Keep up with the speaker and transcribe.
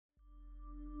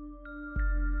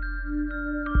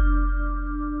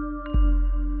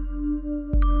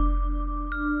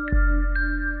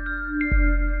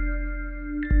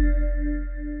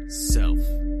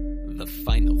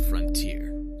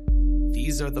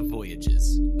These are the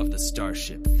voyages of the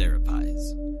starship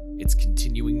Therapise. Its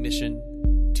continuing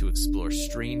mission: to explore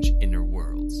strange inner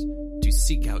worlds, to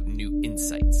seek out new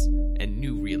insights and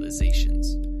new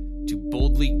realizations, to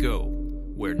boldly go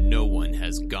where no one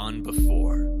has gone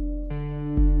before.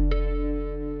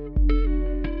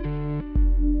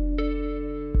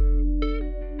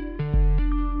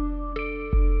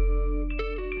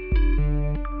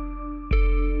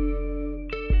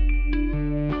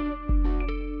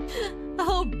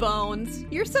 Oh, Bones,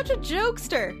 you're such a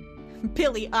jokester.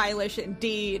 Billie Eilish,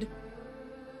 indeed.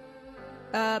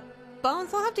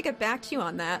 Bones, I'll have to get back to you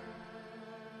on that.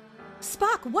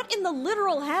 Spock, what in the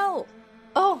literal hell?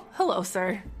 Oh, hello,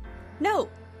 sir. No,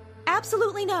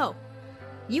 absolutely no.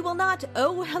 You will not,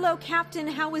 oh, hello, Captain,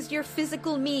 how is your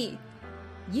physical me?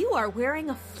 You are wearing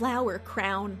a flower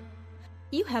crown.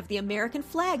 You have the American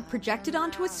flag projected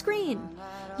onto a screen.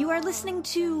 You are listening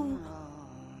to...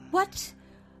 What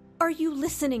are you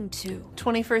listening to?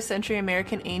 21st century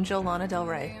American angel Lana Del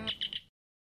Rey.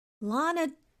 Lana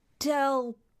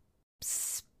Del...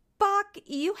 Spock,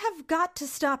 you have got to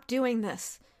stop doing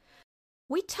this.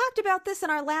 We talked about this in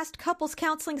our last couples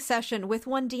counseling session with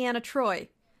one Deanna Troy.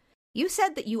 You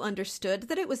said that you understood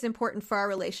that it was important for our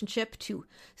relationship to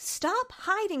stop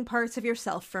hiding parts of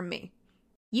yourself from me.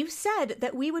 You said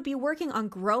that we would be working on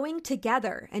growing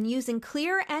together and using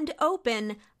clear and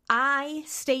open I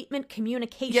statement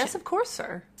communication. Yes, of course,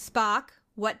 sir. Spock,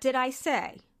 what did I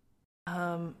say?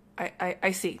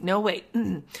 I see. No, wait.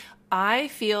 I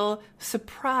feel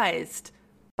surprised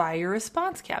by your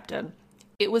response, Captain.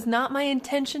 It was not my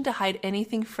intention to hide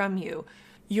anything from you.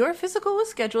 Your physical was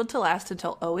scheduled to last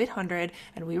until 0800,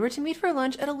 and we were to meet for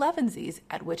lunch at 11Z's,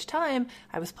 at which time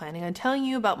I was planning on telling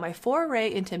you about my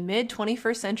foray into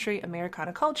mid-21st century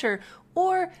Americana culture,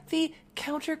 or the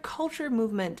counterculture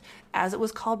movement, as it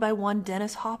was called by one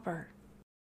Dennis Hopper.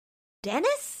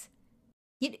 Dennis?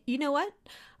 You know what?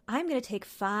 I'm going to take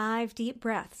 5 deep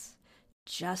breaths,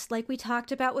 just like we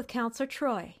talked about with Counselor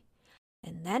Troy.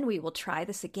 And then we will try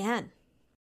this again.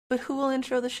 But who will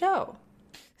intro the show?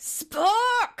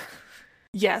 Spock!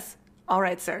 Yes. All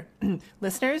right, sir.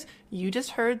 Listeners, you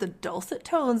just heard the dulcet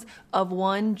tones of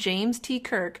one James T.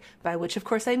 Kirk, by which, of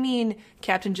course, I mean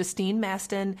Captain Justine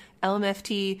Maston,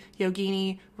 LMFT,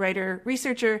 Yogini, writer,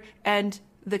 researcher, and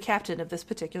the captain of this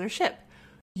particular ship.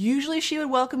 Usually she would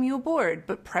welcome you aboard,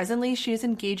 but presently she is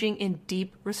engaging in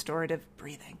deep restorative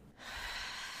breathing.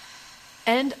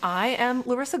 And I am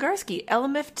Larissa Garsky,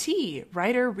 LMFT,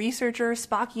 writer, researcher,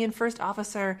 Spockian first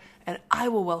officer, and I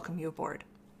will welcome you aboard.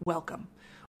 Welcome.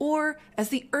 Or, as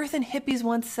the Earthen hippies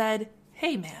once said,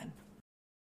 hey man.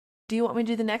 Do you want me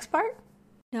to do the next part?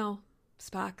 No,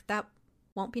 Spock, that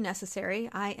won't be necessary.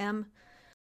 I am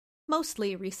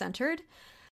mostly recentered.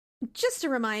 Just a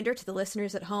reminder to the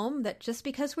listeners at home that just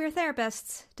because we're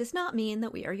therapists does not mean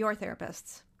that we are your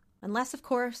therapists. Unless, of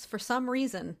course, for some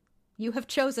reason, you have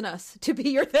chosen us to be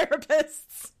your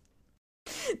therapists.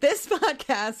 This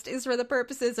podcast is for the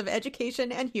purposes of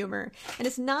education and humor and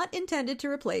is not intended to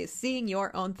replace seeing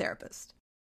your own therapist.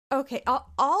 Okay,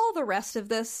 all the rest of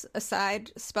this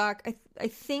aside, Spock, I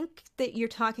think that you're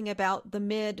talking about the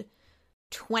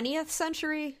mid-20th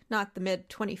century, not the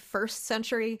mid-21st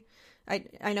century.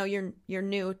 I know you're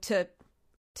new to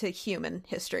human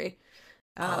history.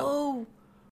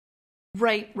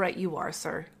 Right, you are,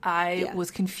 sir. I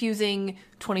was confusing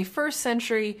 21st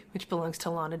century, which belongs to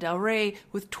Lana Del Rey,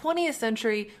 with 20th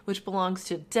century, which belongs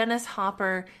to Dennis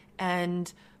Hopper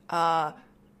and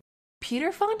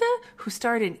Peter Fonda, who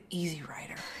starred in Easy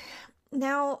Rider.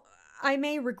 Now, I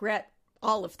may regret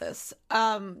all of this,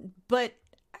 but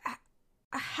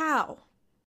how?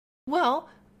 Well,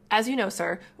 as you know,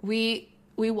 sir, we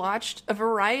watched a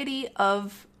variety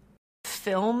of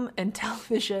film and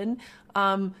television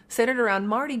centered around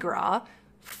Mardi Gras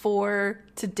for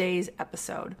today's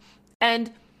episode.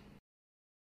 And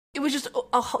it was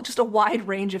just a wide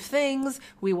range of things.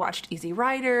 We watched Easy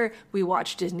Rider. We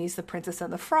watched Disney's The Princess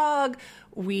and the Frog.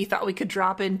 We thought we could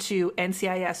drop into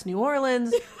NCIS New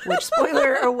Orleans, which,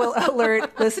 spoiler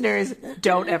alert, listeners,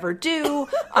 don't ever do.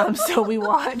 So we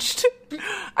watched,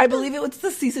 I believe it was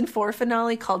the season 4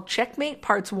 finale called Checkmate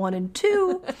Parts 1 and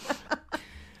 2.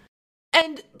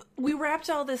 And we wrapped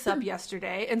all this up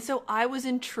yesterday, and so I was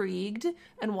intrigued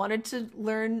and wanted to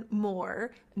learn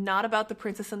more, not about The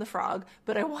Princess and the Frog,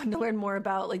 but I wanted to learn more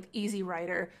about, like, Easy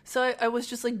Rider. So I was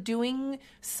just, like, doing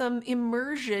some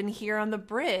immersion here on the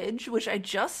bridge, which I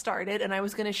just started, and I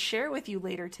was going to share with you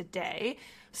later today.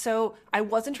 So I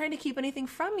wasn't trying to keep anything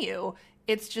from you.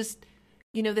 It's just,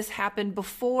 you know, this happened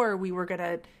before we were going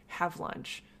to have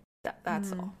lunch.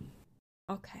 That's all.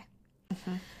 Okay.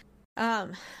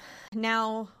 Mm-hmm.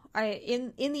 Now,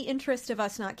 in the interest of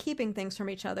us not keeping things from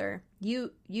each other,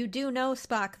 you do know,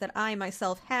 Spock, that I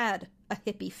myself had a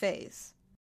hippie phase.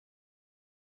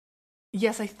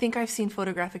 Yes, I think I've seen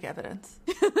photographic evidence.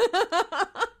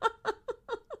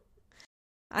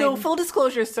 So, full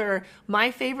disclosure, sir, my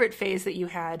favorite phase that you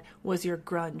had was your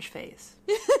grunge phase.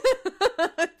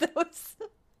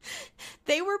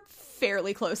 They were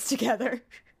fairly close together.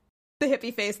 The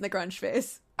hippie phase and the grunge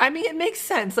phase. I mean, it makes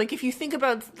sense. Like, if you think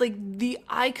about, like, the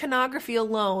iconography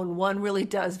alone, one really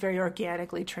does very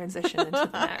organically transition into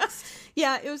the next.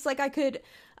 Yeah, it was like I could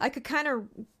kind of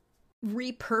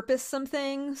repurpose some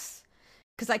things,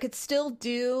 because I could still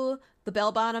do the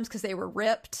bell bottoms because they were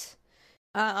ripped.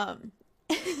 And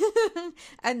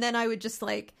then I would just,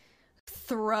 like,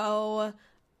 throw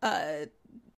a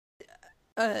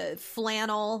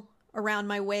flannel around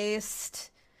my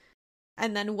waist.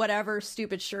 And then whatever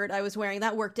stupid shirt I was wearing,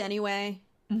 that worked anyway.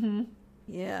 Mm-hmm.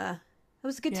 Yeah. It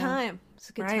was a good time. It was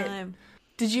a good time.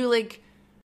 Did you, like,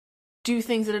 do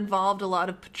things that involved a lot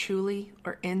of patchouli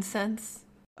or incense?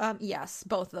 Yes,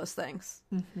 both those things.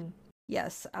 Mm-hmm.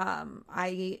 Yes.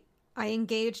 I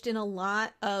engaged in a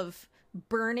lot of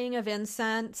burning of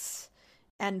incense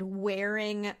and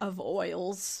wearing of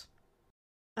oils.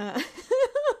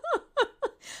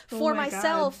 For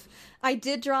myself, God. I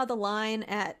did draw the line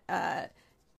at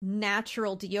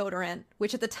natural deodorant,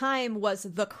 which at the time was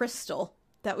the Crystal.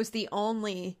 That was the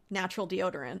only natural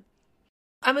deodorant.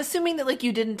 I'm assuming that, like,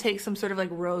 you didn't take some sort of, like,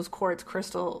 rose quartz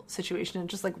crystal situation and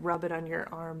just, like, rub it on your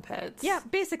armpits. Yeah,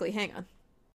 basically. Hang on.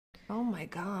 Oh my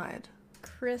God.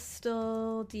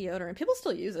 Crystal deodorant. People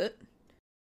still use it.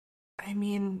 I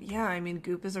mean, yeah, I mean,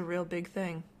 goop is a real big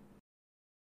thing.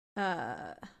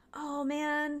 Oh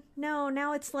man, no,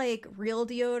 now it's like real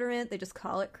deodorant. They just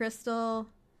call it Crystal.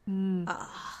 So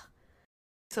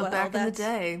well, back in the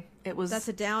day, it was... That's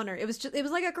a downer. It was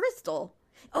like a crystal.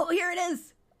 Oh, here it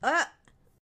is.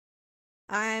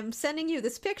 I'm sending you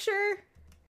this picture.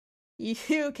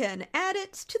 You can add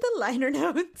it to the liner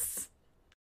notes.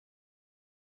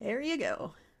 There you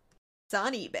go. It's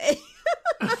on eBay.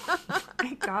 Oh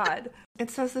my God.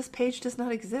 It says this page does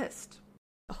not exist.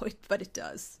 Oh, but it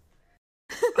does.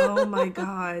 Oh my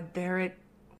God.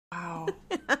 Wow.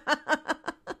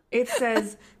 It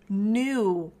says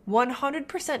new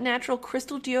 100% natural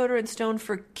crystal deodorant stone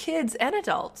for kids and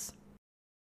adults.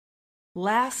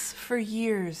 Lasts for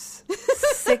years.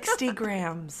 60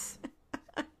 grams.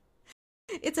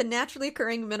 It's a naturally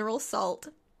occurring mineral salt.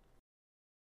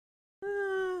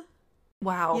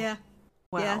 Wow. Yeah.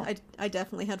 Wow. Yeah, I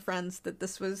definitely had friends that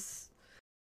this was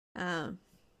the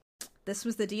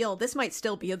deal. This might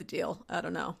still be the deal. I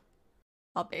don't know.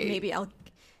 Maybe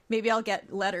I'll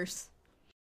get letters.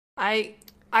 I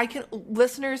can,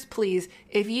 listeners, please,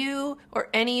 if you or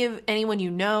anyone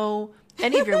you know,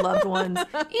 any of your loved ones,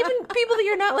 even people that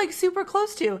you're not, like, super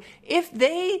close to, if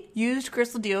they used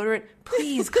crystal deodorant,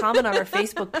 please comment on our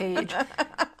Facebook page.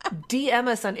 DM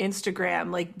us on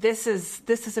Instagram. Like, this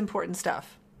is important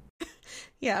stuff.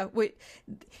 Yeah,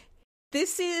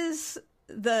 this is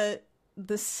the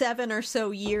 7 or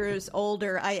so years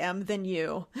older I am than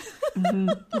you.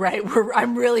 Mm-hmm. Right.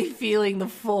 I'm really feeling the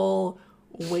full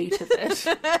weight of it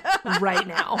right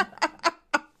now.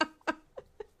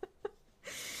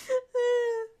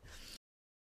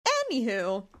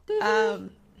 Anywho,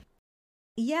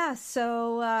 yeah,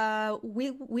 so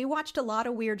we watched a lot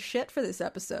of weird shit for this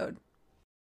episode.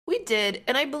 We did,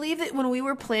 and I believe that when we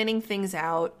were planning things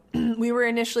out,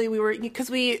 because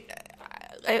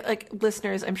like,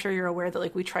 listeners, I'm sure you're aware that,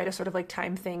 like, we try to sort of, like,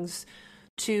 time things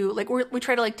to, like, we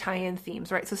try to, like, tie in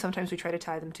themes, right? So sometimes we try to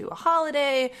tie them to a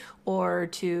holiday or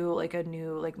to, like, a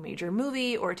new, like, major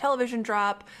movie or a television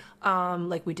drop,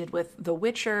 like we did with The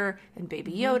Witcher and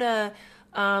Baby Yoda.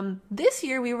 This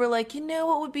year we were like, you know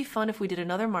what would be fun if we did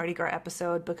another Mardi Gras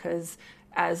episode, because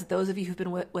as those of you who've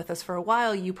been with us for a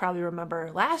while, you probably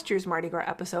remember last year's Mardi Gras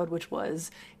episode, which was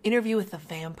Interview with the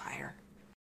Vampire.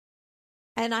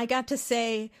 And I got to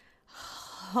say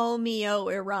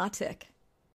homoerotic.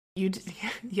 You did,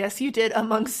 yes, you did,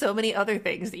 among so many other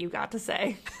things that you got to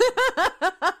say.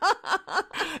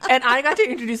 And I got to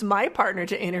introduce my partner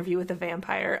to Interview with the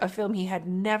Vampire, a film he had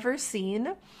never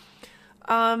seen,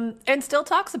 and still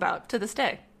talks about to this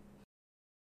day.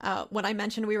 When I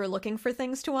mentioned we were looking for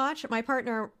things to watch, my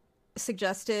partner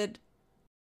suggested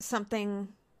something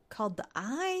called The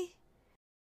Eye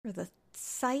or The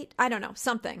Sight. I don't know,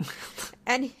 something.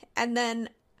 and then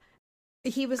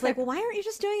he was like, well, why aren't you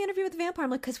just doing Interview with the Vampire?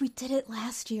 I'm like, because we did it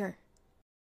last year.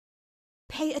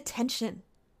 Pay attention.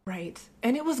 Right.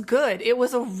 And it was good. It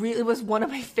was one of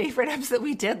my favorite episodes that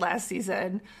we did last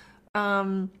season.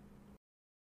 And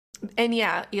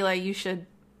yeah, Eli, you should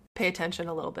pay attention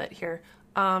a little bit here.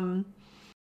 But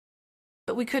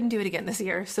we couldn't do it again this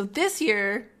year. So this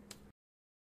year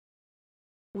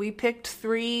we picked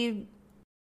three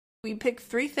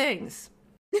things.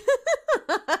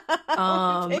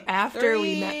 After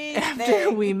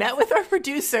we met with our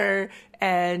producer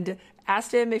and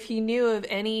asked him if he knew of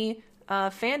any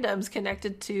fandoms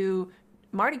connected to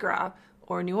Mardi Gras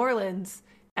or New Orleans,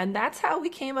 and that's how we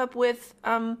came up with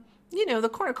the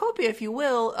cornucopia, if you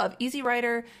will, of Easy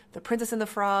Rider, The Princess and the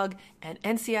Frog, and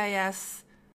NCIS.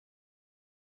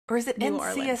 Or is it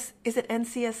NCS? Is it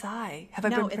NCSI? Have I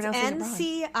been pronouncing it wrong? No, it's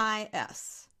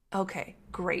NCIS. Okay,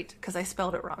 great, because I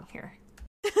spelled it wrong here.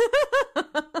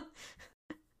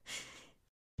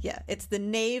 Yeah, it's the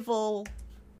Naval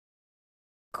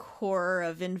Corps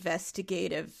of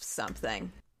Investigative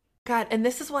something. God, and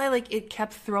this is why it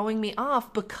kept throwing me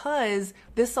off, because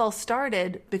this all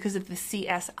started because of the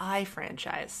CSI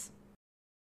franchise.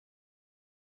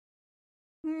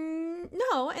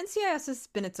 No, NCIS has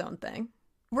been its own thing.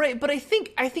 Right, but I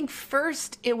think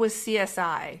first it was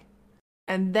CSI,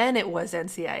 and then it was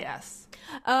NCIS.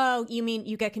 Oh, you mean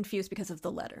you get confused because of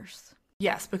the letters?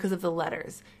 Yes, because of the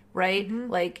letters, right? Mm-hmm.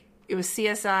 Like, it was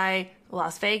CSI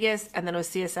Las Vegas, and then it was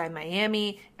CSI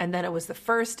Miami, and then it was the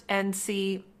first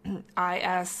NCIS.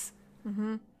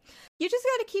 Mm-hmm. You just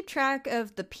got to keep track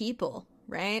of the people,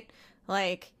 right?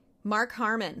 Like, Mark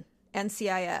Harmon,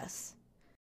 NCIS.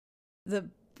 The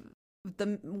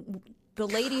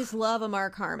ladies love a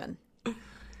Mark Harmon.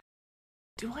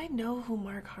 Do I know who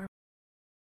Mark Harmon?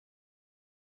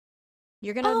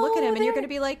 You're going to look at him and you're going to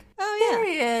be like, oh yeah. There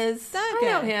he is. I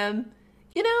know him.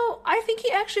 You know, I think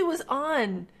he actually was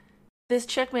on this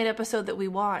Checkmate episode that we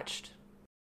watched.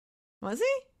 Was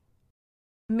he?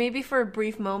 Maybe for a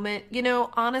brief moment. You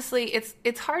know, honestly,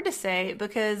 it's hard to say,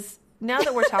 because now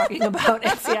that we're talking about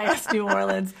NCIS New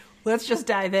Orleans, let's just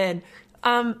dive in.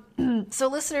 So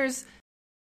listeners,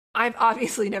 I've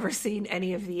obviously never seen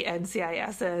any of the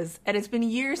NCISs, and it's been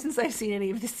years since I've seen any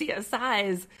of the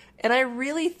CSIs, and I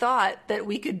really thought that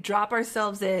we could drop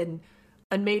ourselves in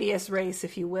a medias race,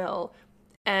 if you will,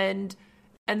 and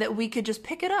that we could just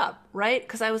pick it up, right?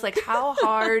 Because I was like, how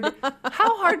hard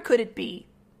could it be?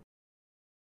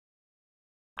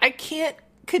 I can't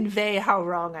convey how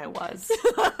wrong I was.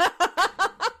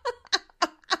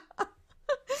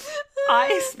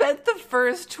 I spent the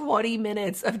first 20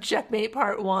 minutes of Checkmate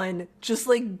Part 1 just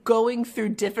going through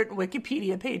different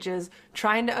Wikipedia pages,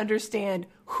 trying to understand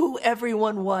who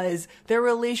everyone was, their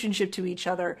relationship to each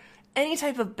other, any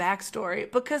type of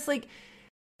backstory, because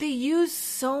they use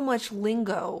so much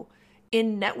lingo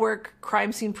in network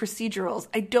crime scene procedurals.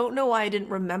 I don't know why I didn't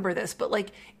remember this,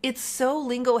 but it's so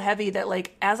lingo heavy that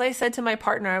as I said to my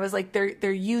partner, I was like,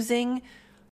 they're using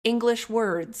English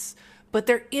words, but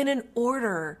they're in an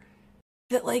order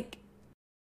that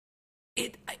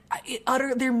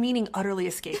their meaning utterly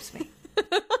escapes me.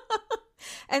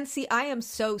 And see, I am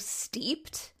so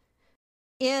steeped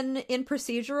in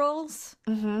procedurals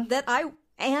that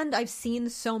I've seen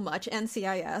so much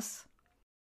NCIS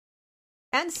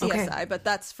and CSI, but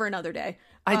that's for another day.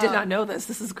 I did not know this.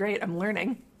 This is great. I'm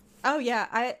learning. Oh yeah,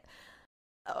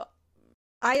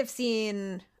 I have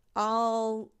seen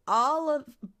all of,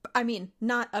 I mean,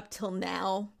 not up till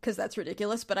now, because that's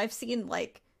ridiculous, but I've seen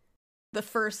the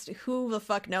first who the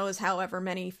fuck knows however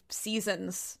many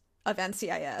seasons of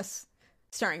NCIS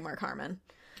starring Mark Harmon.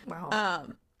 Wow.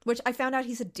 Which I found out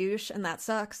he's a douche, and that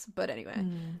sucks, but anyway.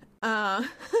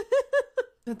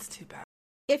 That's too bad.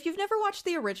 If you've never watched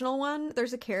the original one,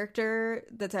 there's a character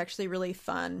that's actually really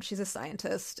fun. She's a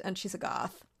scientist, and she's a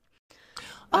goth.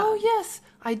 Oh, yes.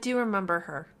 I do remember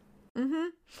her.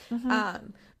 Mm-hmm. Mm-hmm.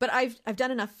 But I've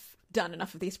done enough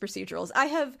of these procedurals. I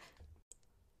have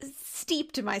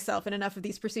steeped myself in enough of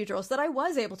these procedurals that I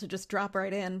was able to just drop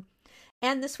right in.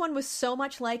 And this one was so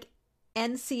much like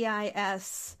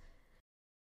NCIS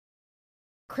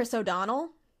Chris O'Donnell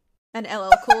and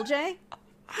LL Cool J.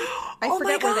 I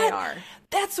forget where they are.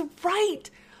 That's right.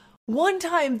 One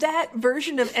time that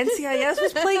version of NCIS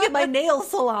was playing at my nail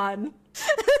salon.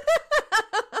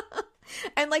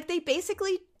 And they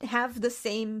basically have the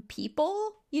same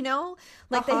people, you know?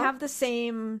 They have the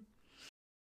same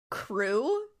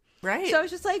crew. Right. So I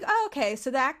was just like, oh, okay,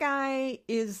 so that guy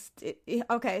is,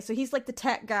 okay, so he's the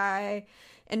tech guy,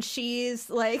 and she's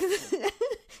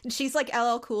she's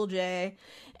LL Cool J.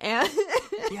 And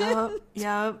yep.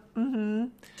 Mm-hmm.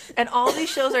 And all these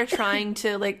shows are trying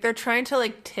to they're trying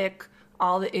to tick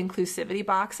all the inclusivity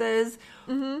boxes.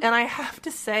 Mm-hmm. And I have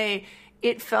to say,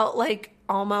 it felt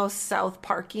almost South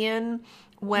Parkian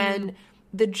when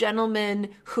the gentleman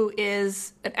who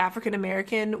is an African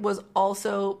American was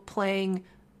also playing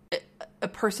a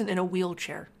person in a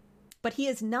wheelchair. but he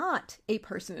is not a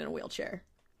person in a wheelchair.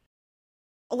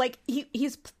 Like,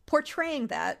 he's portraying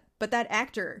that, but that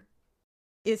actor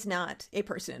is not a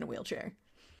person in a wheelchair.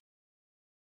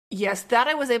 Yes, that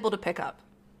I was able to pick up.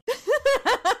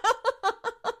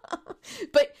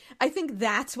 But I think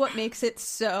that's what makes it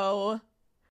so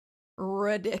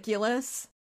ridiculous.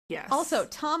 Yes. Also,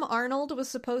 Tom Arnold was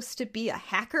supposed to be a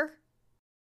hacker?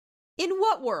 In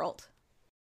what world?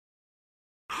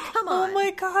 Come on. Oh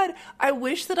my god. I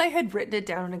wish that I had written it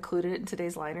down and included it in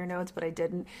today's liner notes, but I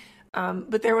didn't.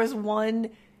 But there was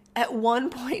at one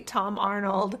point, Tom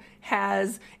Arnold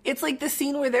it's like the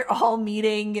scene where they're all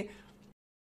meeting.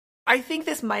 I think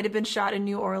this might have been shot in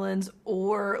New Orleans,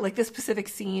 or like this specific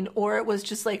scene, or it was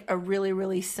just like a really,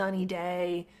 really sunny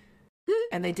day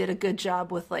and they did a good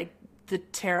job with like the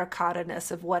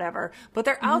terracotta-ness of whatever. But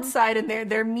they're outside and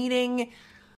they're meeting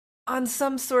on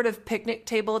some sort of picnic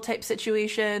table type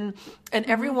situation, and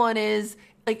everyone is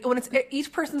like, when it's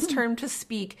each person's turn to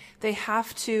speak, they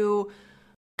have to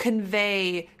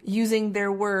convey using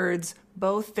their words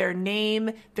both their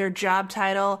name, their job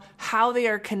title, how they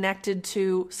are connected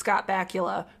to Scott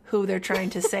Bakula, who they're trying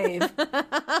to save,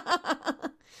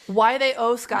 why they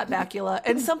owe Scott Bakula,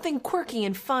 and something quirky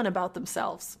and fun about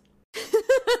themselves.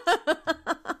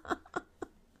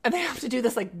 And they have to do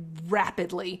this like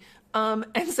rapidly.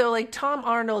 And so like Tom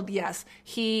Arnold, yes,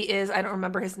 he is, I don't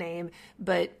remember his name,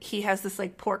 but he has this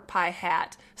like pork pie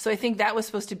hat. So I think that was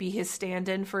supposed to be his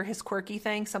stand-in for his quirky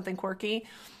thing, something quirky.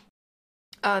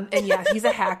 And yeah, he's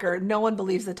a hacker. No one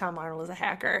believes that Tom Arnold is a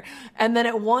hacker. And then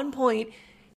at one point,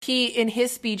 in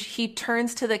his speech, he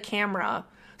turns to the camera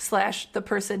 / the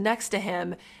person next to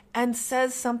him and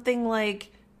says something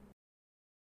like,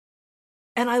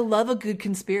 "And I love a good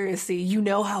conspiracy. You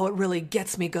know how it really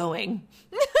gets me going."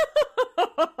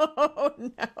 Oh,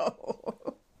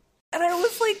 no. And I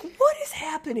was like, what is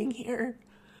happening here?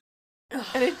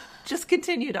 And it just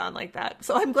continued on like that.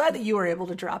 So I'm glad that you were able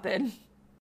to drop in.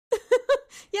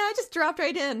 Yeah, I just dropped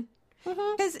right in.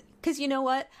 Because you know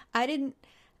what? I'm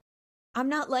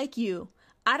not like you.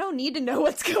 I don't need to know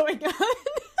what's going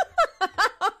on.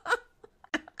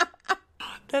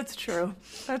 That's true.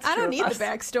 I don't need the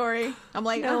backstory. I'm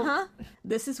like,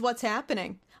 this is what's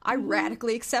happening. I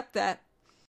radically accept that.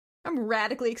 I'm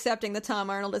radically accepting that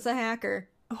Tom Arnold is a hacker.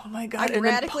 Oh my god. I'm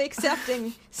radically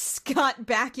accepting Scott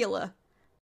Bakula.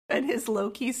 And his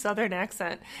low-key southern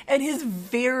accent. And his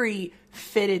very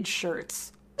fitted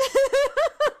shirts.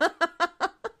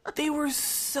 They were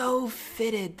so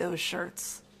fitted, those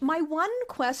shirts. My one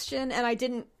question, and I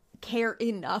didn't care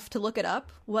enough to look it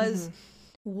up, was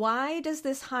why does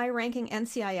this high-ranking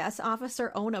NCIS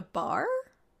officer own a bar?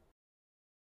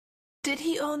 Did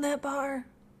he own that bar?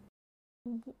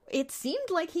 It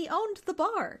seemed like he owned the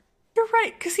bar. You're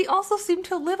right, because he also seemed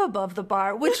to live above the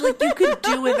bar, which like you could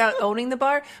do without owning the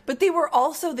bar. But they would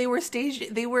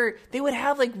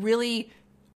have like really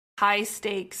high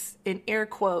stakes in air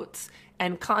quotes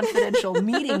and confidential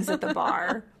meetings at the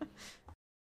bar.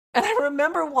 And I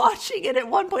remember watching it at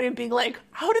one point and being like,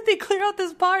 how did they clear out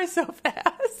this bar so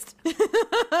fast?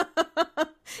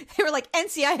 They were like,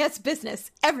 NCIS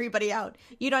business, everybody out.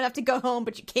 You don't have to go home,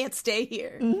 but you can't stay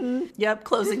here. Yep,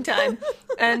 closing time.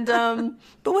 And,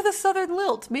 but with a southern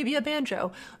lilt, maybe a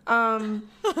banjo.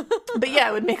 But yeah,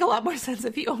 it would make a lot more sense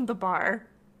if he owned the bar.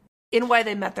 In Why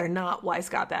They Met, they're not why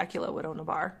Scott Bakula would own a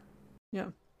bar.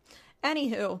 Yeah.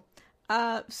 Anywho,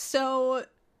 so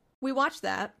we watched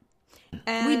that.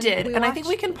 And we did. And I think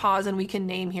we can pause and we can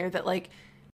name here that, like,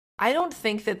 I don't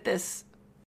think that this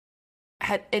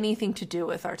had anything to do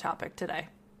with our topic today.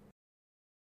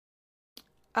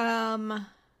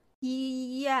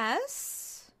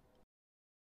 Yes.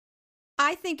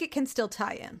 I think it can still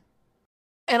tie in.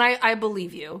 And I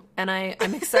believe you. And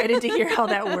I'm excited to hear how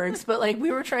that works. But, like,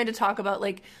 we were trying to talk about,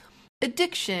 like,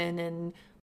 addiction and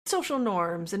social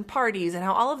norms and parties and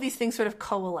how all of these things sort of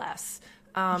coalesce.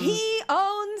 He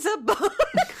owns a bar.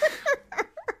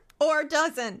 Or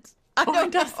doesn't. I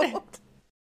don't know.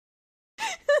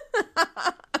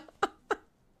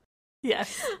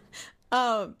 Yes.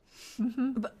 But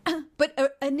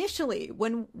initially,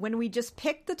 when we just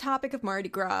picked the topic of Mardi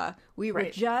Gras, we were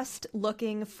just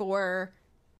looking for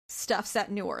stuff set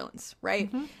in New Orleans, right?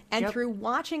 And through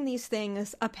watching these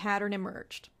things, a pattern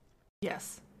emerged.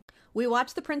 Yes. We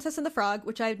watched The Princess and the Frog,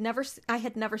 which I had never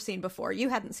seen before. You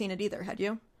hadn't seen it either, had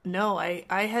you? No, I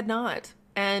had not.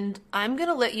 And I'm going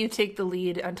to let you take the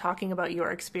lead on talking about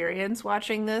your experience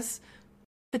watching this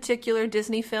particular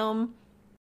Disney film,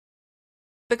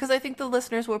 because I think the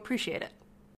listeners will appreciate it.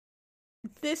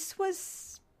 This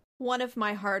was one of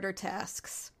my harder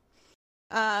tasks.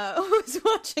 Was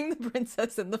watching The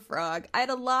Princess and the Frog. I had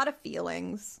a lot of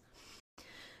feelings.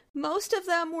 most of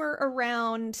them were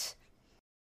around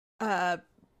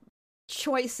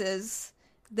choices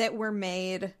that were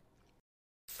made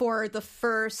for the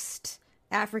first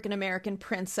African American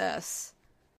princess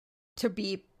to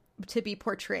be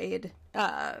portrayed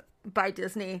by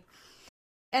Disney.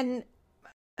 And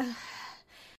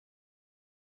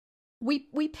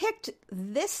we picked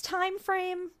this time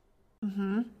frame.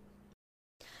 Mm-hmm.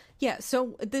 Yeah,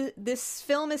 so this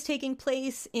film is taking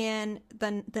place in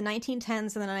the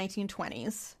 1910s and the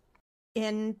 1920s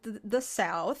in the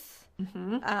South.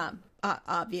 Mm-hmm.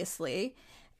 Obviously,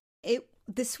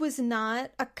 this was not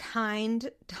a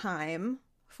kind time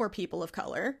for people of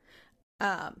color.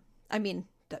 I mean,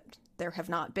 there have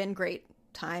not been great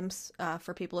times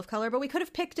for people of color, but we could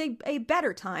have picked a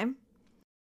better time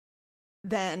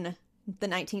than the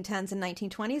 1910s and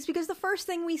 1920s, because the first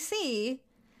thing we see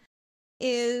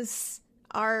is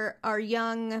our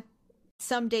young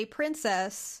someday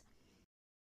princess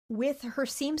with her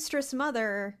seamstress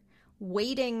mother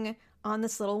waiting on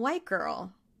this little white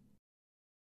girl.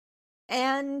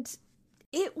 And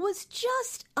it was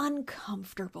just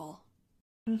uncomfortable.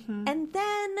 Mm-hmm. And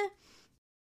then,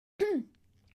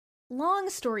 long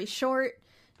story short,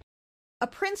 a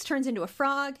prince turns into a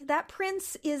frog. That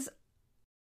prince is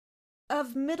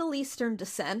of Middle Eastern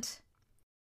descent.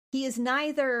 He is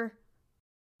neither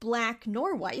black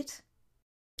nor white.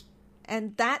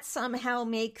 And that somehow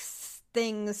makes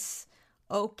things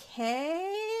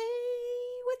okay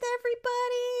with everybody.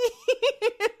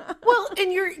 Well,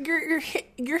 and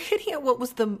you're hitting at what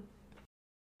was the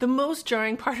most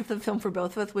jarring part of the film for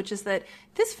both of us, which is that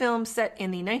this film, set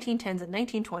in the 1910s and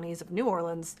 1920s of New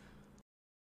Orleans,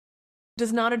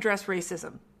 does not address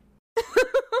racism.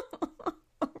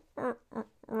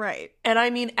 Right. And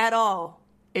I mean at all.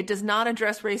 It does not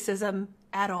address racism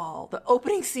at all. The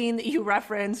opening scene that you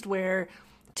referenced, where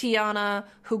Tiana,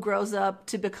 who grows up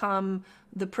to become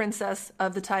the princess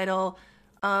of the title,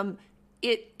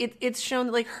 it's shown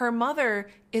that, like, her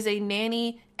mother is a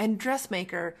nanny and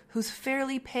dressmaker who's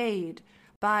fairly paid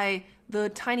by the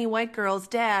tiny white girl's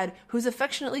dad, who's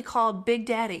affectionately called Big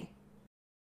Daddy.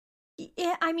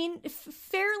 Yeah, I mean,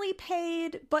 fairly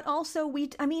paid, but also we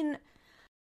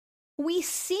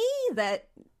see that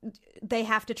they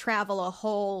have to travel a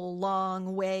whole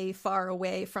long way far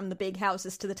away from the big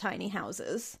houses to the tiny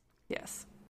houses. Yes.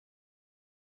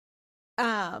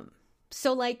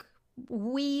 So, like,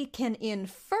 we can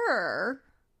infer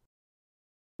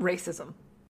racism,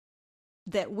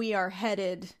 that we are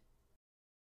headed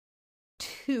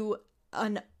to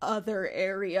another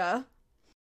area.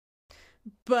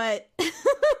 But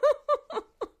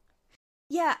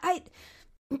yeah,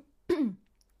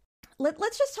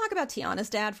 let's just talk about Tiana's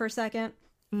dad for a second.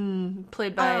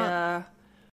 Played by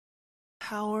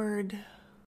Howard.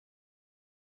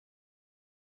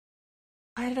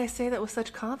 Why did I say that with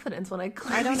such confidence when I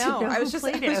don't know. I was just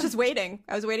waiting.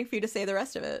 I was waiting for you to say the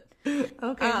rest of it.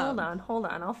 Okay, hold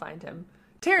on. I'll find him.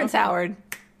 Terrence Howard.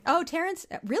 Oh, Terrence.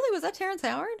 Really? Was that Terrence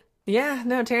Howard? Yeah,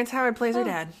 no, Terrence Howard plays her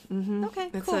dad. Mm-hmm.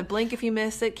 Okay, it's cool. a blink if you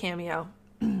miss it cameo.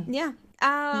 Yeah.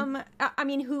 I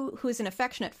mean, who's an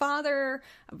affectionate father,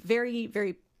 very,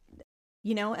 very,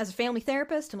 as a family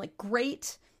therapist, I'm like,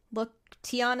 great. Look,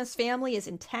 Tiana's family is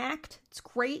intact. It's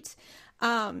great.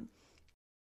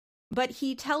 But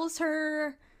he tells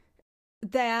her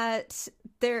that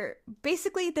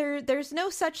there's no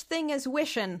such thing as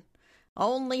wishing,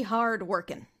 only hard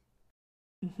working.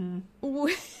 Mm-hmm.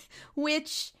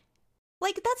 Which,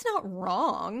 like, that's not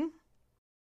wrong.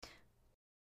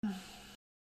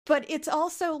 But it's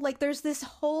also, like, there's this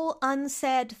whole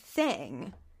unsaid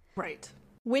thing. Right.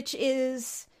 Which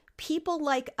is people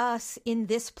like us in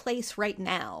this place right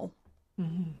now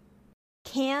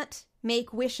can't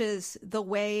make wishes the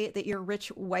way that your rich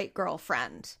white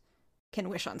girlfriend can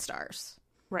wish on stars.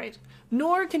 Right.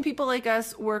 Nor can people like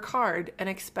us work hard and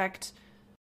expect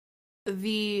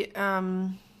the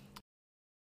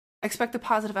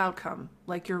positive outcome,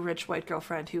 like your rich white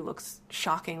girlfriend who looks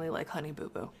shockingly like Honey Boo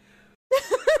Boo.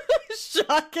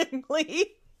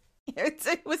 Shockingly.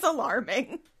 It was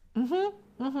alarming.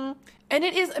 Mm-hmm. Mm-hmm. And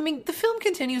it is, I mean, the film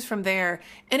continues from there,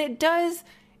 and it does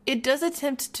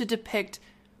attempt to depict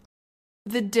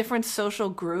the different social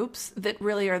groups that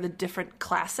really are the different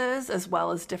classes as well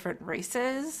as different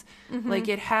races. Mm-hmm. Like,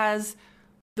 it has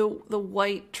the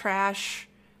white trash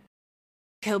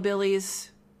hillbillies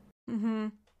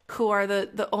who are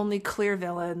the only clear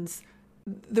villains.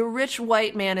 The rich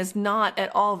white man is not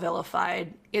at all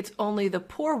vilified. It's only the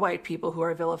poor white people who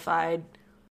are vilified,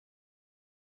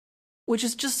 which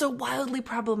is just so wildly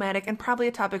problematic and probably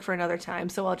a topic for another time.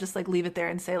 So I'll just, like, leave it there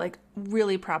and say, like,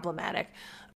 really problematic.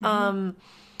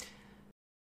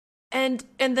 And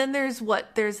then there's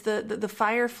the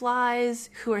fireflies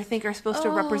who I think are supposed to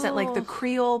represent like the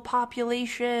Creole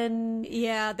population.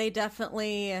 Yeah, they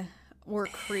definitely were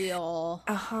Creole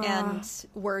and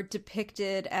were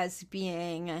depicted as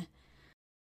being,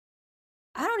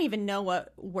 I don't even know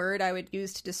what word I would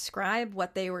use to describe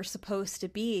what they were supposed to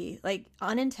be. Like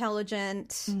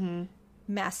unintelligent,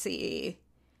 messy,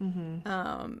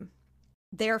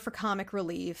 there for comic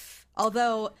relief.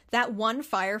 Although that one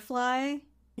firefly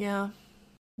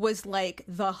was like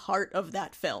the heart of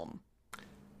that film.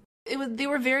 They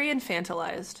were very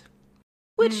infantilized,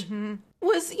 which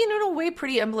was, in a way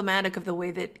pretty emblematic of the way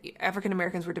that African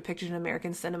Americans were depicted in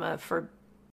American cinema for,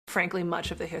 frankly, much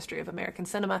of the history of American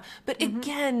cinema. But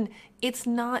again, it's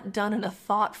not done in a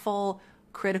thoughtful,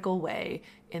 critical way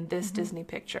in this Disney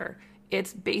picture.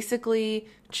 It's basically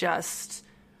just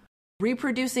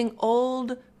reproducing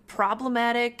old,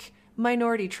 problematic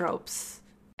minority tropes.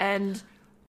 And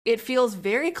it feels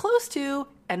very close to,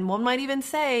 and one might even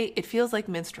say, it feels like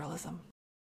minstrelsism.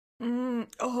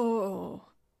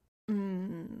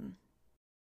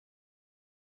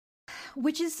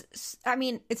 Which is, I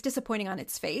mean, it's disappointing on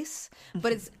its face,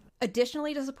 but it's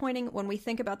additionally disappointing when we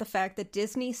think about the fact that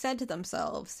Disney said to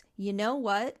themselves, you know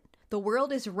what? The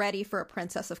world is ready for a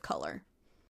princess of color.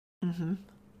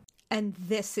 And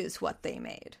this is what they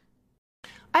made.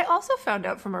 I also found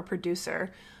out from our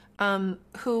producer,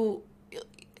 who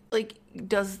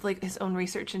does his own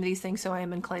research into these things, so I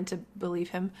am inclined to believe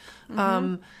him,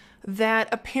 that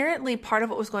apparently part of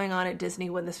what was going on at Disney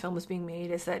when this film was being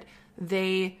made is that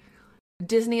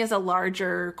Disney as a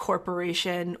larger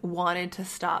corporation wanted to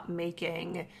stop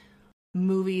making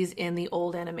movies in the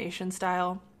old animation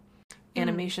style.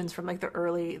 Animations from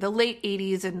the late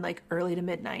 80s and early to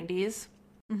mid 90s.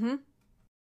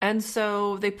 And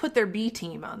so they put their B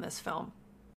team on this film.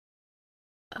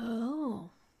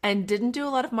 Oh. And didn't do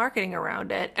a lot of marketing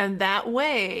around it. And that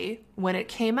way, when it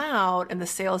came out and the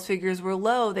sales figures were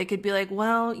low, they could be like,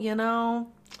 well,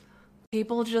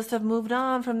 people just have moved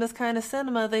on from this kind of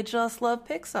cinema. They just love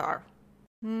Pixar.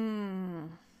 Well,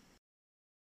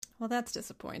 that's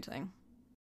disappointing.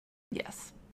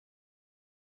 Yes.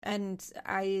 And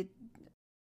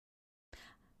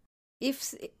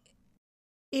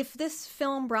if this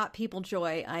film brought people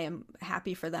joy, I am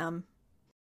happy for them.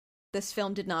 This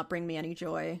film did not bring me any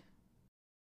joy.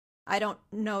 I don't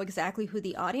know exactly who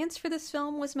the audience for this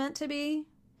film was meant to be.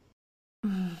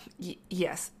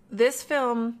 Yes. This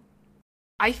film,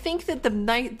 I think that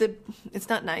it's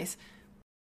not nice.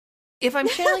 If I'm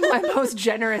channeling my most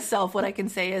generous self, what I can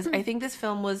say is I think this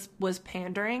film was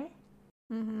pandering.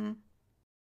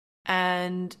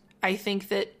 And I think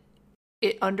that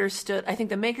it understood, I think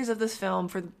the makers of this film,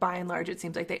 by and large, it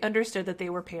seems like they understood that they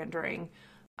were pandering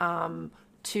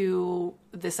to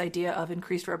this idea of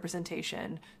increased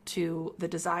representation, to the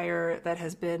desire that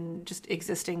has been just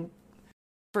existing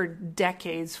for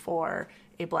decades for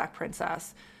a Black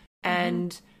princess.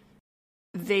 And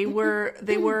they were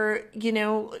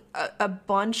a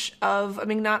bunch of, I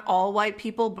mean, not all white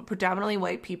people, but predominantly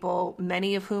white people,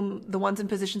 many of whom, the ones in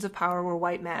positions of power, were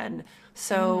white men.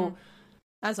 So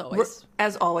As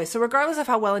always. So regardless of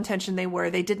how well-intentioned they were,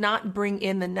 they did not bring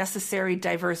in the necessary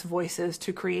diverse voices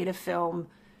to create a film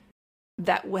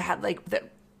that had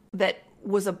that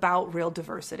was about real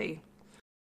diversity.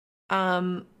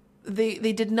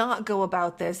 They did not go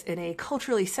about this in a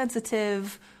culturally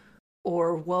sensitive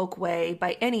or woke way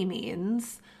by any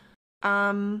means.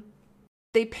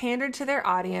 They pandered to their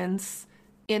audience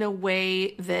in a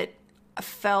way that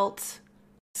felt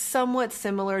somewhat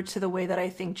similar to the way that I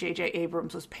think J.J.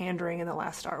 Abrams was pandering in the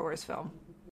last Star Wars film.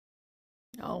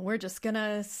 Oh, we're just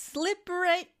gonna slip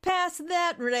right past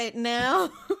that right now.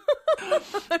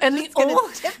 And the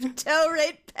only tiptoe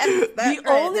right past that. The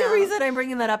only reason I'm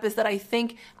bringing that up is that I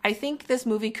think this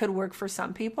movie could work for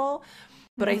some people,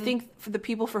 but I think for the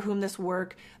people for whom this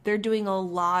work, they're doing a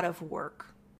lot of work.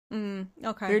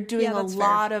 Okay. They're doing a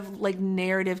lot of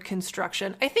narrative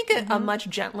construction. I think a much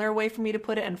gentler way for me to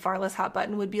put it, and far less hot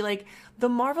button, would be the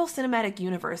Marvel Cinematic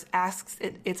Universe asks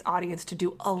its audience to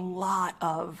do a lot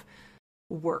of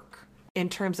work in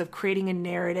terms of creating a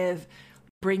narrative,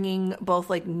 bringing both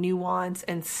nuance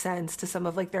and sense to some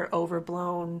of their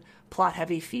overblown plot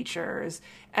heavy features.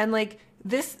 And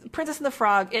this Princess and the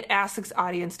Frog, it asks its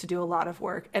audience to do a lot of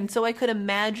work. And so I could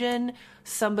imagine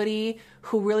somebody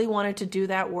who really wanted to do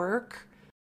that work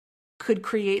could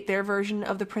create their version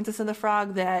of the Princess and the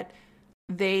Frog that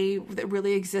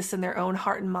really exists in their own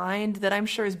heart and mind, that I'm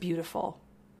sure is beautiful.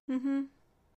 And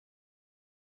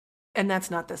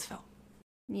that's not this film.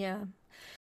 Yeah.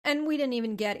 And we didn't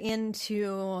even get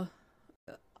into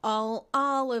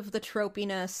all of the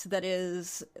tropiness that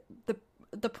is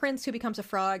the prince who becomes a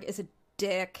frog is a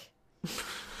dick.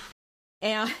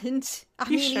 And I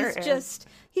mean, he's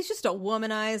just a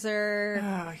womanizer.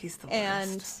 Oh, he's the worst.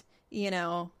 And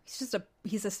he's a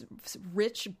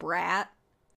rich brat.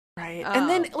 Right. And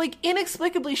then, like,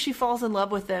 inexplicably, she falls in love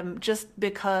with him just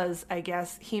because, I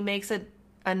guess, he makes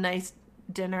a nice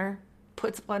dinner,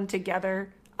 puts one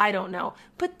together. I don't know.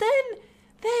 But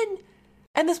then,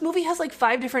 and this movie has, like,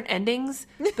 5 different endings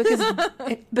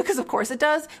because of course it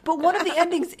does. But one of the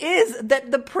endings is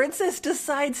that the princess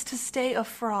decides to stay a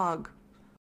frog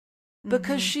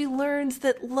because she learns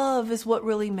that love is what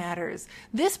really matters.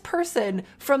 This person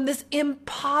from this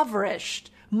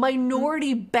impoverished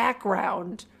minority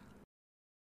background,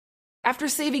 after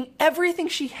saving everything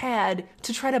she had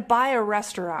to try to buy a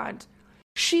restaurant,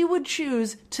 she would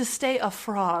choose to stay a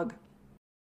frog.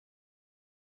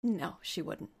 No, she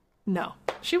wouldn't. No,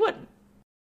 she wouldn't.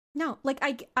 No, like,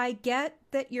 I get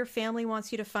that your family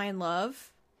wants you to find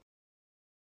love.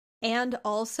 And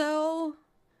also,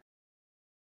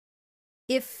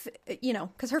 if,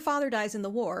 because her father dies in the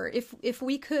war, if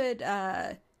we could,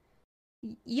 I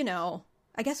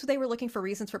guess they were looking for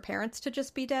reasons for parents to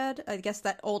just be dead. I guess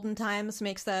that olden times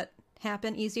makes that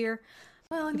happen easier.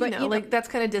 Well, but, that's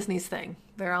kind of Disney's thing.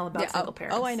 They're all about single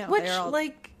parents. Oh, I know. Which,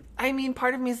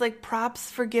 part of me is like,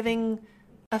 props for giving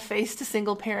a face to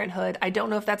single parenthood. I don't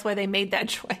know if that's why they made that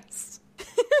choice.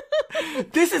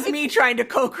 This is me trying to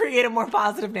co-create a more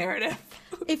positive narrative.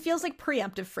 It feels like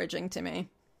preemptive fridging to me.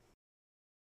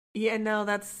 Yeah, no,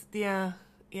 that's,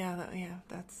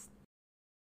 that's...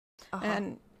 Uh-huh.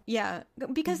 And, yeah,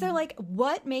 because they're like,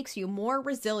 what makes you more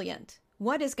resilient?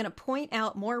 What is going to point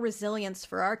out more resilience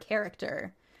for our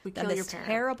character than this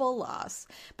terrible loss?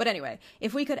 But anyway,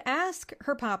 if we could ask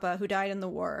her papa, who died in the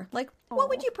war, like, what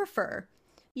would you prefer?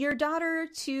 Your daughter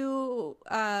to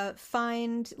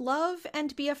find love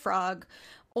and be a frog,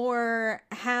 or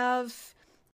have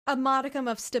a modicum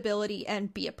of stability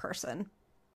and be a person?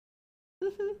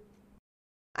 Mm-hmm.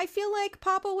 I feel like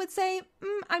Papa would say,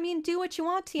 do what you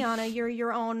want, Tiana. You're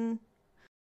your own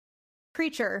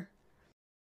creature.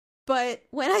 But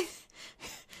when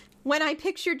I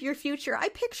pictured your future, I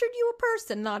pictured you a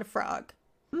person, not a frog.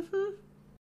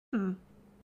 Mm-hmm.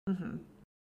 Mm-hmm.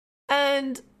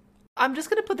 And I'm just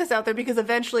going to put this out there because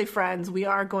eventually, friends, we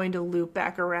are going to loop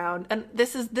back around. And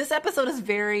this episode is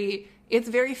very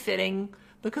fitting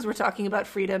because we're talking about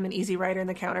freedom and Easy Rider and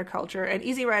the counterculture. And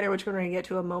Easy Rider, which we're going to get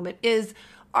to in a moment, is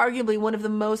arguably one of the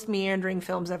most meandering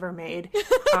films ever made.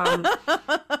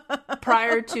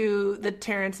 Prior to the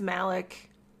Terrence Malick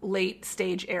late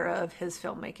stage era of his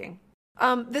filmmaking.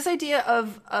 This idea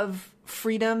of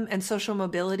freedom and social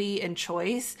mobility and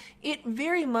choice, it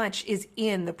very much is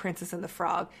in The Princess and the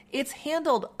Frog. It's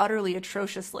handled utterly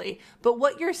atrociously, but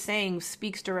what you're saying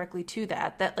speaks directly to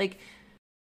that like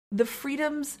the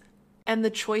freedoms and the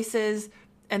choices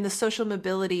and the social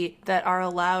mobility that are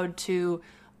allowed to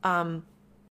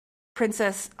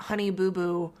Princess Honey Boo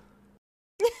Boo,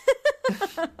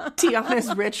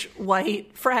 Tiana's rich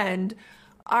white friend,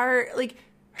 are like,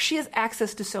 she has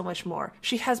access to so much more.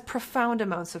 She has profound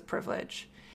amounts of privilege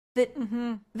that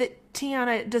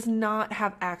Tiana does not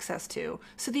have access to.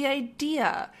 So the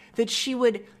idea that she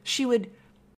would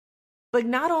like,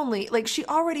 not only, like, she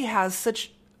already has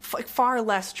such far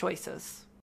less choices,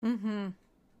 and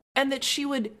that she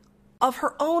would, of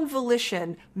her own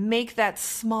volition, make that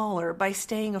smaller by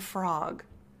staying a frog.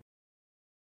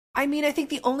 I mean, I think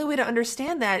the only way to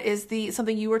understand that is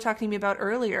something you were talking to me about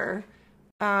earlier,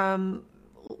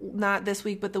 not this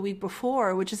week, but the week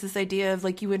before, which is this idea of,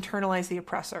 like, you internalize the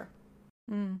oppressor.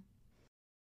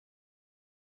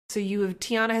 So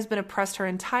Tiana has been oppressed her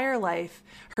entire life.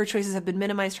 Her choices have been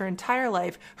minimized her entire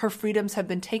life. Her freedoms have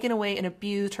been taken away and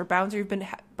abused. Her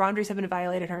boundaries have been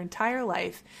violated her entire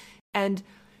life. And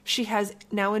she has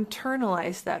now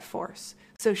internalized that force.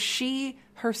 So she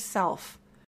herself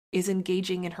is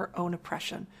engaging in her own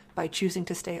oppression by choosing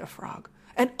to stay a frog.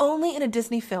 And only in a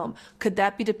Disney film could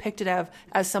that be depicted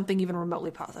as something even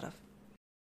remotely positive.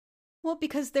 Well,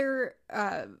 because there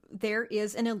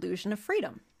is an illusion of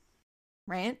freedom,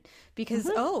 right? Because,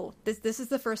 this is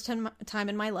the first time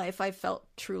in my life I felt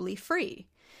truly free,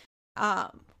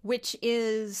 which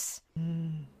is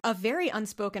a very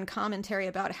unspoken commentary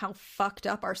about how fucked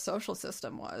up our social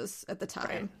system was at the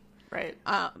time. Right.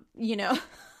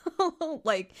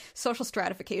 Like, social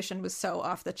stratification was so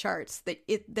off the charts that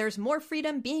there's more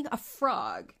freedom being a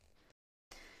frog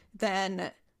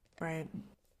than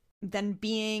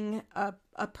being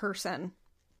a person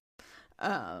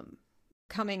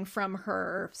coming from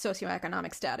her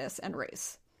socioeconomic status and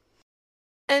race.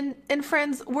 And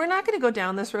friends, we're not going to go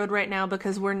down this road right now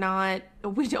because we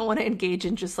don't want to engage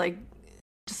in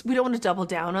we don't want to double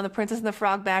down on the Princess and the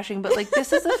Frog bashing, but like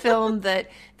this is a film that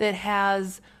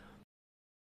has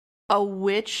a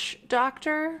witch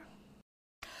doctor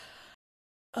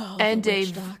and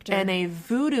a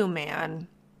voodoo man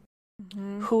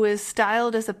who is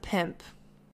styled as a pimp.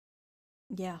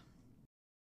 Yeah.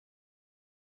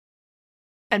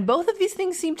 And both of these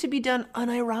things seem to be done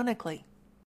unironically.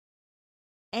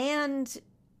 And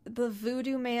the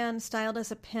voodoo man styled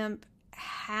as a pimp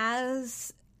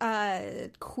has a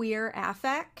queer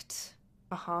affect.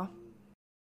 Uh-huh.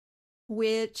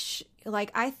 Which,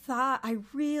 like, every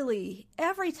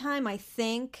time I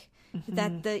think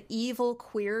that the evil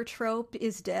queer trope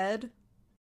is dead,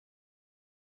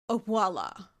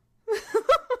 voila.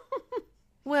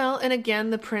 Well, and again,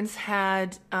 the prince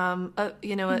had,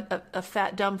 a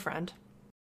fat dumb friend.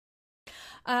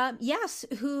 Yes,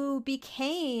 who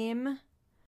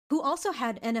also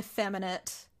had an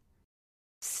effeminate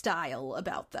style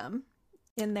about them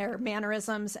in their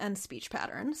mannerisms and speech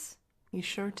patterns. He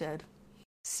sure did.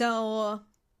 So,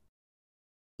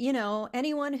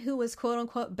 anyone who was quote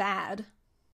unquote bad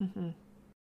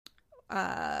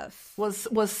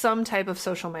was some type of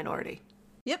social minority.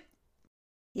 Yep.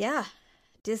 Yeah.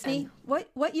 Disney. And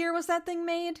what year was that thing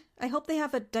made? I hope they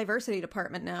have a diversity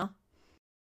department now.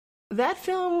 That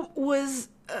film was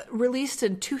released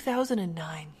in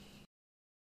 2009.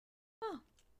 Oh.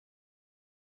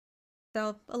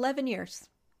 So, 11 years.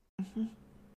 Mm-hmm.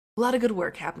 A lot of good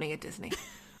work happening at Disney.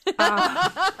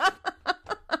 I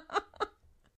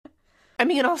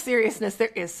mean, in all seriousness,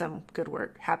 there is some good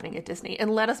work happening at Disney.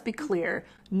 And let us be clear,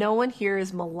 no one here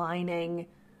is maligning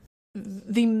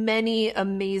the many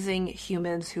amazing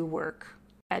humans who work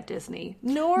at Disney.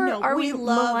 Nor are we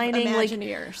maligning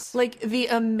like the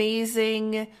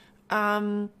amazing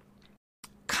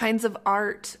kinds of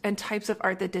art and types of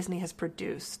art that Disney has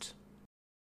produced.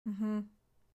 Mm-hmm.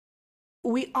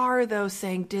 We are, though,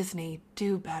 saying, Disney,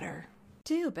 do better.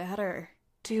 Do better.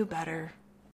 Do better.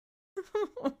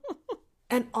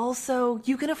 And also,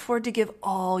 you can afford to give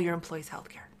all your employees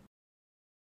healthcare.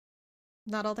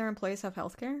 Not all their employees have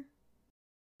healthcare?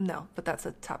 No, but that's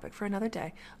a topic for another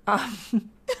day.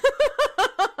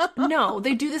 No,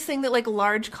 they do this thing that like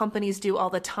large companies do all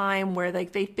the time, where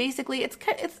like they basically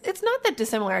it's not that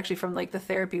dissimilar actually from like the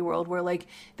therapy world, where like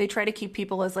they try to keep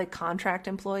people as like contract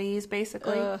employees,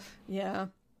 basically. Yeah.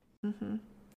 Mm-hmm.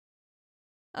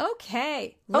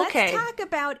 Okay, let's talk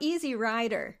about Easy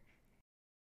Rider.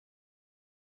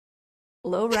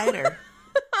 Low Rider.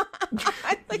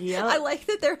 I like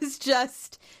that there was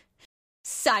just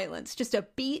silence, just a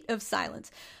beat of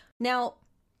silence. Now,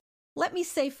 let me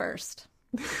say first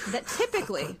that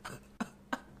typically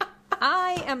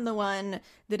I am the one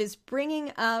that is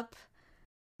bringing up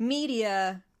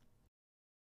media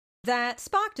that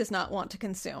Spock does not want to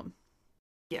consume.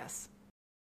 Yes.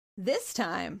 This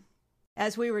time,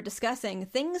 as we were discussing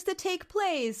things that take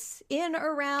place in,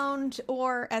 around,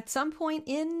 or at some point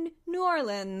in New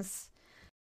Orleans,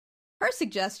 her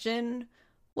suggestion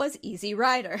was Easy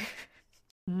Rider.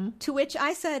 Mm-hmm. To which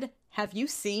I said, "Have you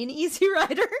seen Easy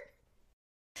Rider?"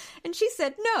 And she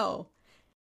said, "No."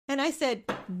 And I said,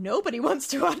 "Nobody wants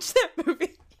to watch that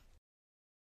movie."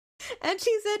 And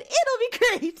she said, "It'll be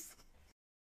great."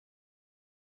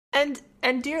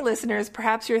 And dear listeners,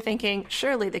 perhaps you're thinking,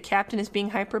 surely the captain is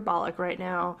being hyperbolic right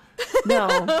now.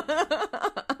 No.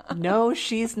 No,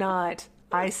 she's not.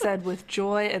 I said with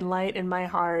joy and light in my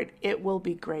heart, it will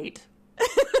be great.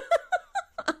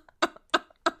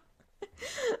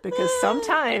 Because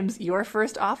sometimes your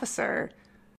first officer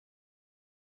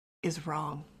is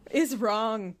wrong. Is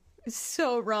wrong.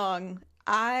 So wrong.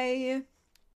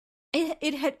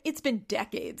 It's been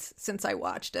decades since I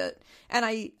watched it, and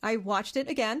I watched it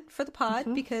again for the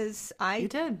pod because You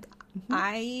did. Mm-hmm.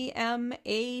 I am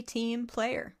a team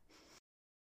player.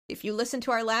 If you listen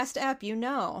to our last ep, you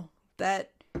know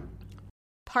that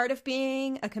part of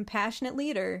being a compassionate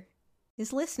leader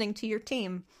is listening to your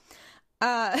team.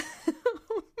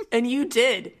 And you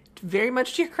did. Very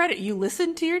much to your credit. You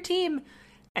listened to your team,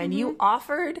 and you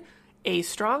offered a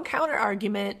strong counter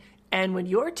argument. And when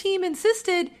your team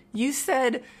insisted, you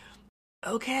said,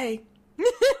 "Okay,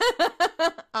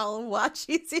 I'll watch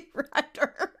Easy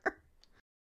Rider."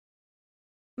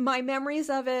 My memories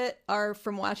of it are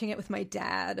from watching it with my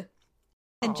dad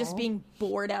and just being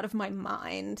bored out of my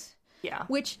mind. Yeah.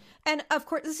 And of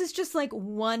course, this is just like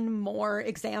one more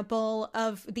example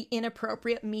of the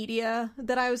inappropriate media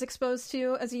that I was exposed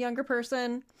to as a younger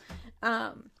person.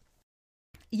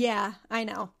 Yeah, I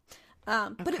know.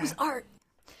 But it was art.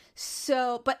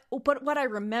 So, but what I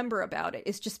remember about it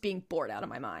is just being bored out of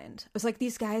my mind. It was like,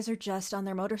 these guys are just on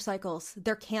their motorcycles.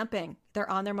 They're camping. They're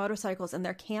on their motorcycles and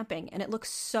they're camping, and it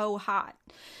looks so hot.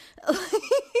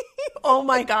 Oh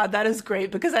my God, that is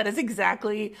great, because that is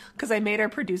exactly, because I made our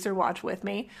producer watch with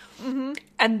me. Mm-hmm.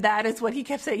 And that is what he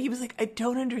kept saying. He was like, I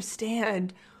don't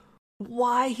understand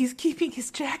why he's keeping his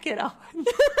jacket on.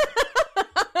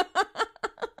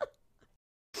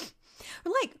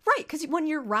 Like, right, because when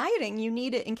you're riding, you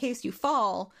need it in case you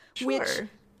fall. Sure. Which,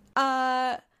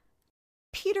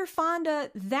 Peter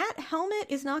Fonda, that helmet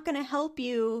is not going to help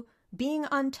you being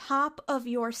on top of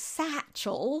your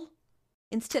satchel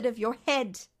instead of your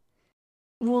head.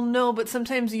 Well, no, but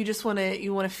sometimes you just want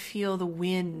to feel the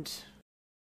wind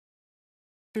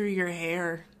through your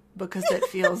hair, because it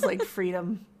feels like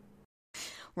freedom.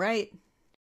 Right.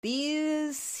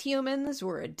 These humans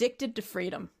were addicted to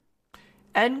freedom.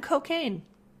 And cocaine.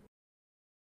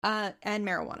 And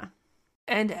marijuana.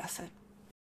 And acid.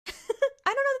 I don't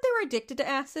know that they were addicted to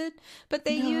acid, but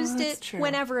they used it true.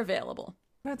 whenever available.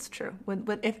 That's true. When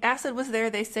if acid was there,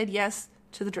 they said yes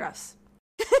to the dress.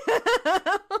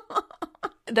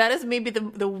 That is maybe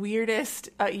the weirdest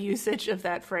usage of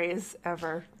that phrase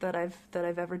ever that I've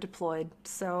ever deployed.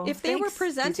 So if they were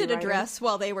presented a dress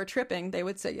while they were tripping, they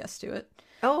would say yes to it.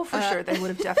 Oh, for sure. They would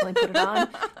have definitely put it on.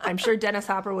 I'm sure Dennis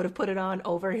Hopper would have put it on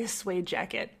over his suede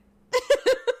jacket.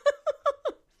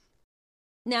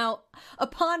 Now,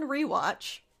 upon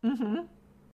rewatch,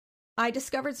 I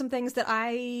discovered some things that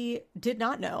I did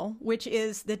not know, which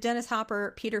is that Dennis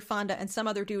Hopper, Peter Fonda, and some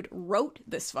other dude wrote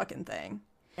this fucking thing.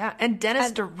 Yeah, and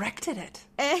Dennis directed it.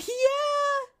 Yeah.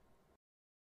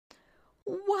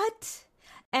 What?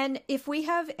 And if we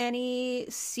have any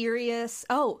serious...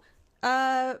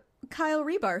 Kyle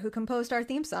Rebar, who composed our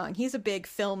theme song. He's a big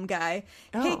film guy.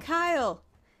 Oh. Hey, Kyle,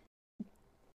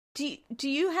 do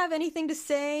you have anything to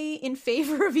say in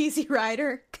favor of Easy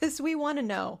Rider? Because we want to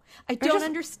know. I don't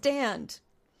understand.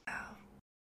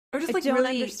 Or just like don't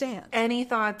really understand. Any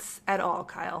thoughts at all,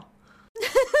 Kyle?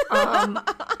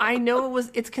 I know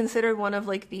it's considered one of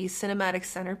like the cinematic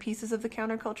centerpieces of the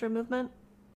counterculture movement.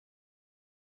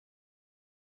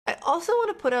 I also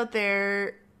want to put out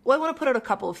there... Well, I want to put out a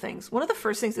couple of things. One of the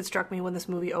first things that struck me when this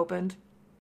movie opened,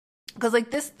 because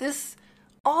like this,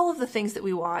 all of the things that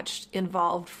we watched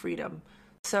involved freedom.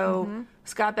 So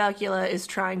Scott Bakula is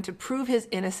trying to prove his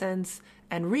innocence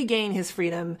and regain his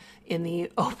freedom in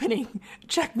the opening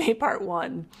Checkmate Part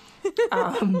 1,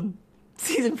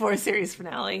 season 4 series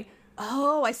finale.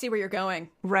 Oh, I see where you're going.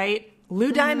 Right?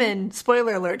 Lou Diamond,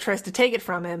 spoiler alert, tries to take it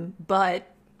from him, but...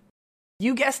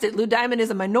 You guessed it, Lou Diamond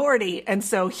is a minority, and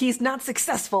so he's not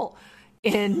successful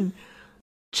in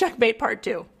Checkmate Part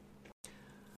 2.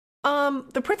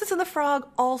 The Princess and the Frog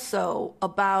also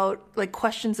about like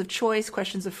questions of choice,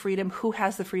 questions of freedom, who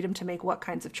has the freedom to make what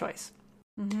kinds of choice.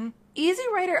 Easy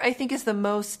Rider, I think, is the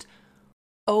most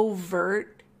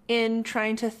overt in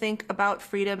trying to think about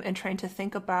freedom and trying to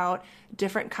think about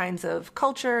different kinds of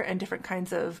culture and different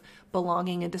kinds of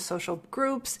belonging into social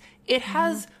groups. It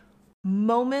has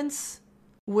moments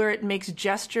where it makes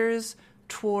gestures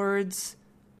towards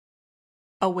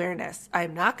awareness.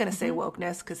 I'm not going to say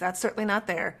wokeness because that's certainly not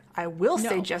there. I will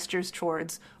say gestures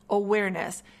towards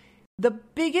awareness. The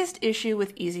biggest issue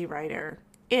with Easy Rider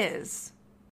is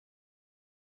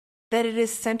that it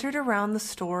is centered around the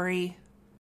story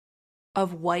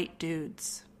of white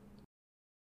dudes.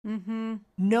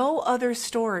 No other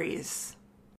stories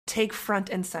take front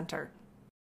and center.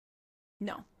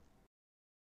 No.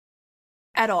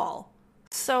 At all.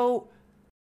 So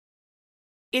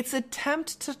its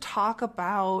attempt to talk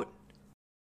about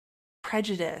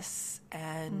prejudice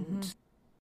and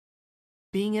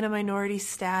being in a minority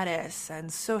status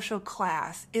and social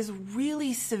class is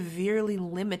really severely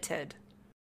limited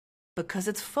because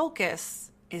its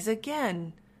focus is,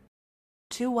 again,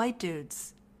 two white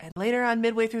dudes. And later on,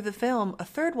 midway through the film, a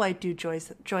third white dude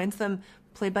joins them,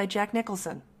 played by Jack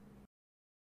Nicholson.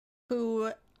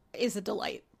 Who is a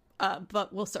delight,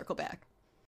 but we'll circle back.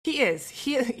 He is.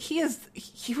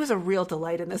 He was a real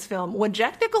delight in this film. When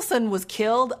Jack Nicholson was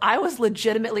killed, I was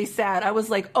legitimately sad. I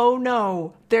was like, oh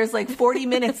no, there's like 40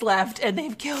 minutes left and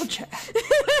they've killed Jack.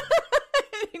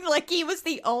 Like he was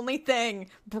the only thing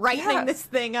brightening this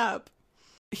thing up.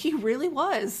 He really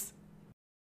was.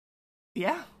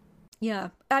 Yeah. Yeah.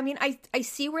 I mean, I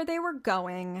see where they were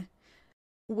going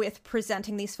with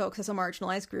presenting these folks as a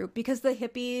marginalized group because the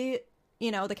hippie...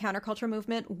 the counterculture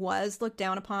movement was looked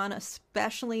down upon,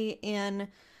 especially in,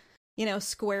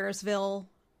 Squaresville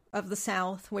of the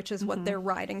South, which is what they're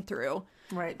riding through.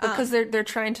 Right, because they're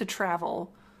trying to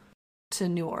travel to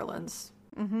New Orleans.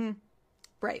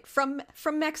 Right. From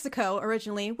Mexico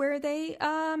originally, where they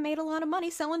made a lot of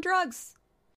money selling drugs.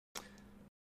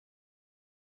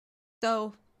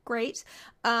 So great.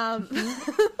 Right,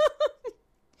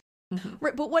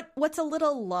 but what's a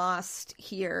little lost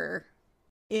here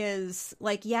is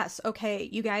like, yes, okay,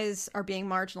 you guys are being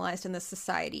marginalized in this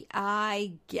society.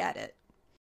 I get it.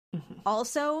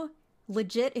 Also,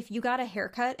 legit, if you got a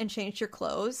haircut and changed your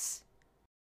clothes,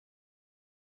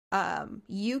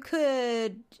 you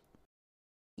could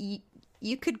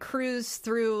cruise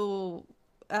through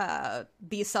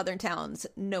these southern towns,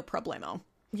 no problemo.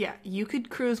 Yeah, you could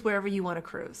cruise wherever you want to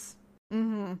cruise.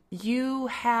 Mm-hmm. You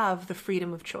have the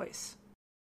freedom of choice.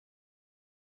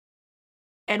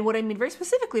 And what I mean very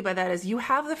specifically by that is you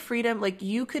have the freedom, like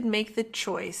you could make the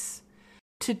choice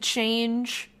to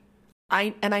change.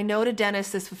 I know to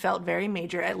Dennis this felt very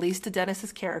major, at least to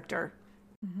Dennis's character.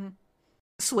 Mm-hmm.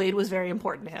 Suede was very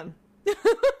important to him.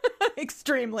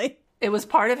 Extremely. It was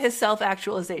part of his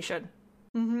self-actualization.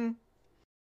 Mm-hmm.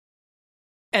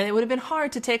 And it would have been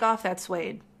hard to take off that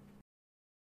suede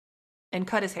and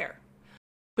cut his hair.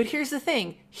 But here's the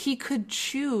thing. He could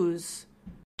choose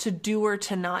to do or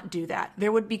to not do that.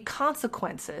 There would be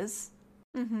consequences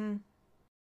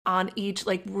on each,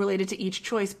 like related to each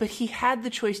choice, but he had the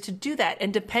choice to do that.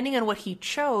 And depending on what he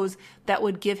chose, that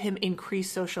would give him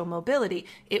increased social mobility.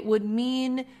 It would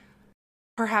mean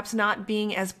perhaps not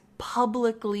being as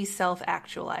publicly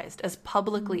self-actualized, as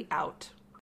publicly out.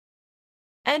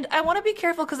 And I want to be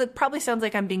careful because it probably sounds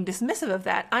like I'm being dismissive of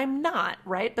that. I'm not,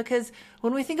 right? Because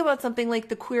when we think about something like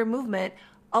the queer movement,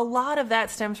 a lot of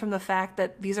that stems from the fact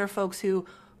that these are folks who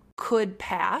could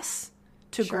pass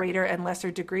to greater and lesser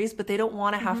degrees, but they don't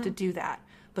want to have to do that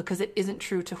because it isn't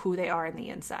true to who they are in the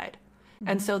inside.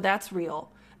 And so that's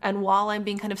real. And while I'm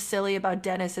being kind of silly about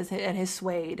Dennis and his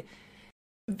suede,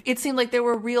 it seemed like there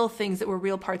were real things that were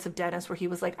real parts of Dennis where he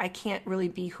was like, I can't really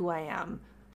be who I am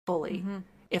fully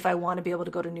if I want to be able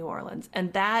to go to New Orleans.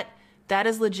 And that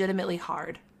is legitimately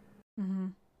hard.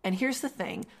 And here's the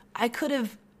thing. I could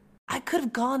have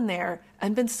gone there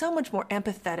and been so much more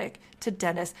empathetic to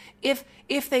Dennis if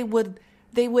they would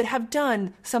have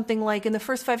done something like in the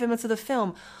first 5 minutes of the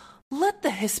film, let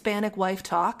the Hispanic wife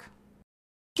talk.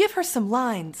 Give her some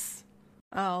lines.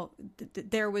 Oh,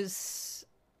 there was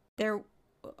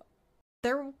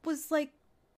like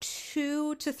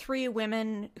 2 to 3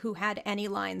 women who had any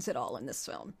lines at all in this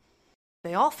film.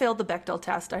 They all failed the Bechdel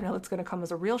test. I know it's going to come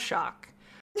as a real shock.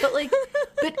 But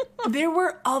but there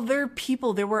were other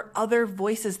people, there were other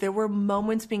voices, there were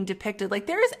moments being depicted. Like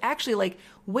there is actually like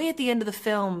way at the end of the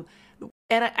film,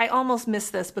 and I almost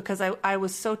missed this because I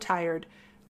was so tired.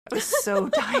 I was so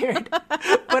tired.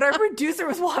 But our producer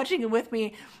was watching it with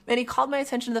me, and he called my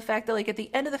attention to the fact that like at the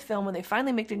end of the film, when they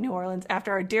finally make it to New Orleans,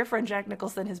 after our dear friend Jack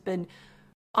Nicholson has been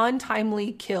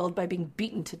untimely killed by being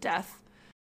beaten to death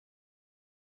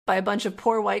by a bunch of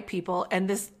poor white people, and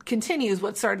this continues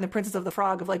what started in The Princess of the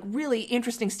Frog of like really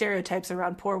interesting stereotypes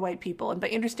around poor white people, and by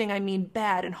interesting I mean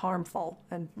bad and harmful.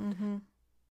 And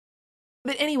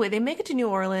but anyway, they make it to New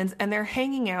Orleans and they're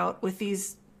hanging out with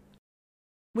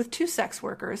 2 sex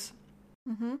workers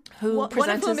who one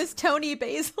of them is Toni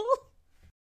Basil.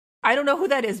 I don't know who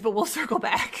that is, but we'll circle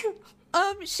back.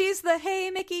 She's the "Hey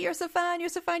Mickey, you're so fine,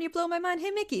 you blow my mind,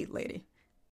 hey Mickey" lady.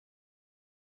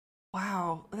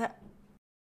 Wow,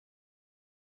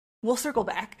 we'll circle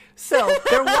back. So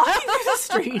they're walking through the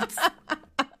streets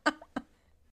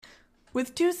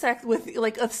with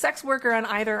like a sex worker on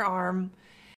either arm,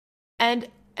 and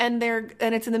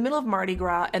it's in the middle of Mardi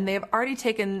Gras, and they have already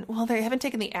taken, well, they haven't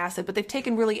taken the acid, but they've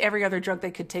taken really every other drug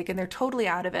they could take, and they're totally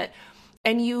out of it.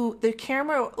 And the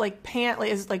camera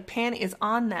pan is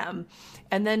on them,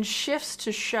 and then shifts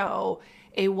to show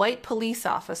a white police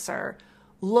officer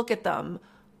look at them,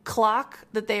 clock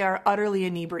that they are utterly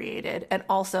inebriated and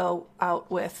also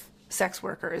out with sex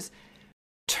workers,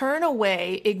 turn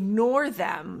away, ignore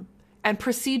them, and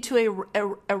proceed to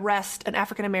arrest an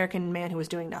African-American man who was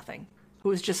doing nothing, who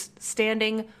was just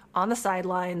standing on the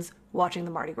sidelines watching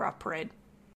the Mardi Gras parade.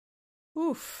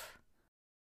 Oof.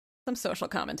 Some social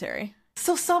commentary.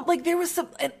 So there was some,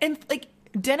 and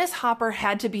Dennis Hopper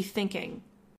had to be thinking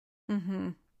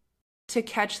to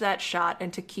catch that shot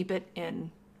and to keep it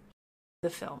in the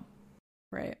film.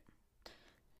 Right.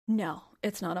 No,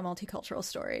 it's not a multicultural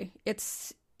story. It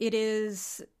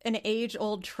is an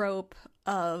age-old trope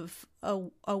of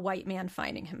a white man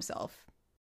finding himself.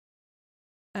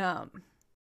 And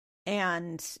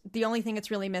the only thing it's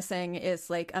really missing is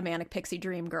like a manic pixie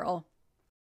dream girl.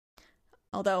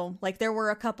 Although, like, there were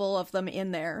a couple of them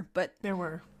in there, but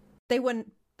they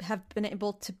wouldn't have been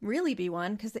able to really be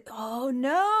one because oh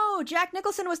no, Jack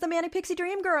Nicholson was the manic pixie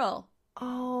dream girl.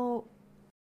 Oh,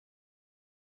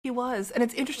 He was. And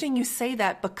it's interesting you say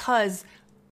that because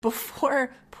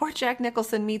before poor Jack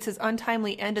Nicholson meets his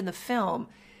untimely end in the film,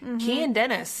 he and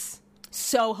Dennis...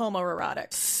 So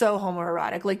homoerotic. So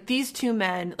homoerotic. Like, these two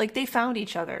men, like, they found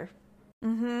each other.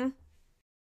 Mm-hmm.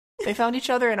 They found each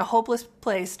other in a hopeless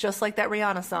place, just like that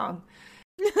Rihanna song.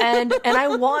 And I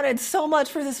wanted so much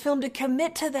for this film to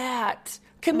commit to that.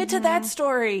 Commit to that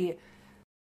story.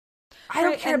 I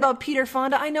don't care about Peter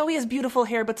Fonda. I know he has beautiful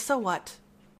hair, but so what?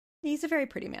 He's a very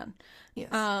pretty man.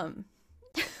 Yes.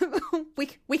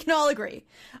 We can all agree.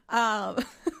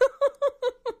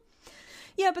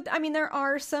 Yeah, but I mean, there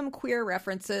are some queer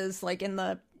references, like in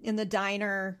the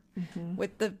diner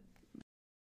with the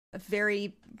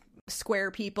very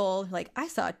square people. Like, I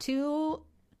saw two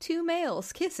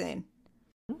males kissing.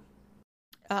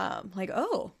 Like,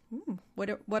 oh,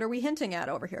 what are we hinting at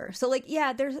over here? So, like,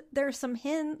 yeah, there's some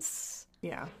hints.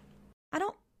 Yeah. I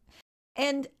don't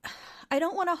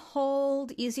want to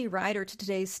hold Easy Rider to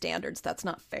today's standards. That's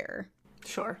not fair.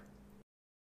 Sure.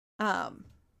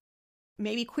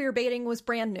 Maybe queer baiting was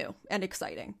brand new and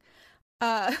exciting.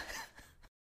 I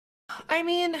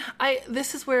mean,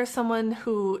 this is where someone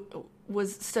who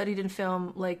was studied in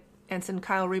film, like Ensign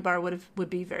Kyle Rebar, would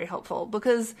be very helpful,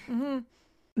 because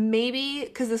maybe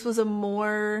because this was a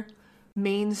more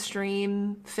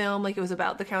mainstream film, like it was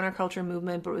about the counterculture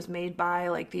movement, but it was made by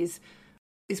like these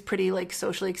pretty like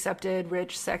socially accepted,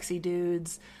 rich, sexy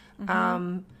dudes.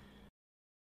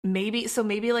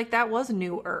 Maybe like that was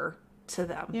newer to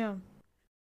them. Yeah.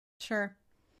 Sure.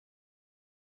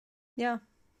 Yeah.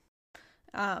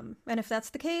 And if that's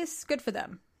the case, good for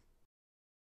them.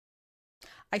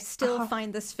 I still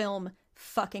find this film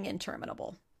fucking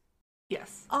interminable.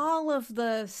 Yes. All of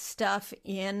the stuff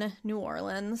in New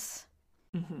Orleans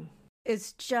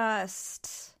is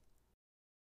just...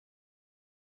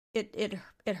 It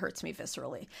hurts me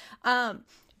viscerally.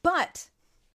 But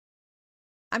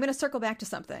I'm going to circle back to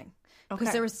something.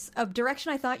 Because there was a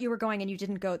direction I thought you were going and you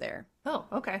didn't go there. Oh,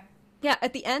 okay. Yeah,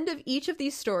 at the end of each of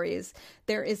these stories,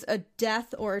 there is a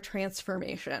death or a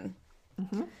transformation.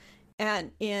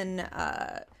 And in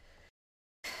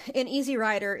Easy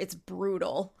Rider, it's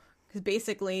brutal. Because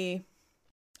basically,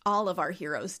 all of our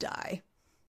heroes die.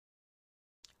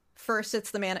 First,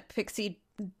 it's the Manic Pixie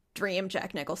Dream,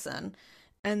 Jack Nicholson.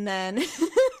 And then...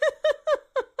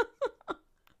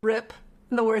 Rip.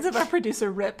 In the words of our producer,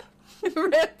 Rip.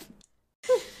 Rip.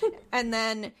 And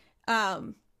then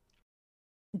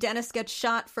Dennis gets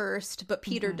shot first, but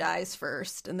Peter dies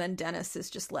first, and then Dennis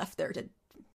is just left there to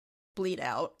bleed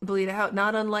out.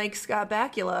 Not unlike Scott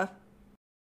Bakula.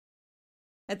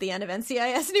 At the end of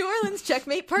NCIS New Orleans,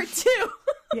 Checkmate Part 2.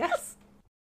 Yes.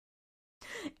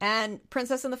 And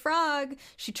Princess and the Frog,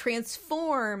 she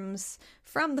transforms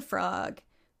from the frog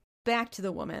back to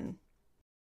the woman.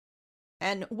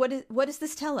 And what does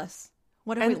this tell us?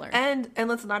 What have we learned? And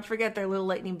let's not forget their little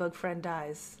lightning bug friend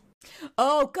dies.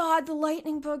 Oh God, the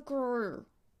lightning bug girl.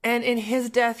 And in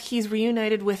his death, he's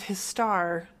reunited with his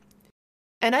star.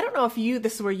 And I don't know if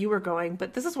this is where you were going,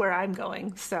 but this is where I'm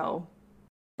going. So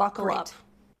buckle up.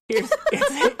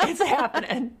 It's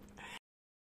happening.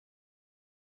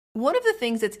 One of the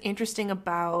things that's interesting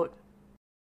about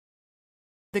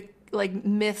the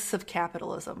myths of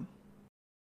capitalism.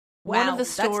 Wow, one of the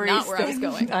stories that's not where I was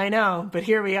going. I know, but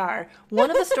here we are.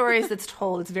 One of the stories that's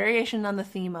told, it's variation on the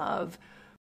theme of,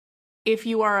 if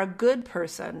you are a good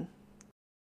person,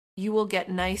 you will get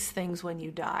nice things when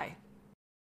you die.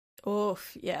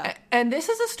 Oof, yeah. And this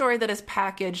is a story that is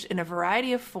packaged in a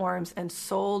variety of forms and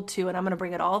sold to, and I'm going to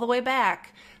bring it all the way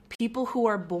back, people who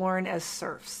are born as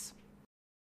serfs.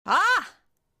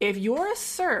 If you're a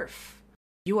serf,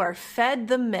 you are fed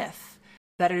the myth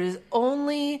that it is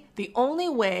the only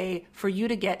way for you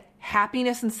to get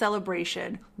happiness and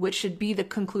celebration, which should be the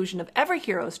conclusion of every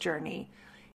hero's journey,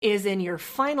 is in your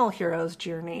final hero's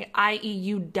journey, i.e.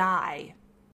 you die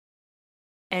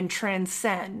and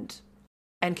transcend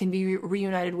and can be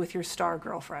reunited with your star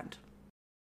girlfriend.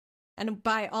 And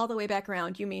by all the way back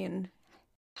around, you mean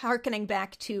hearkening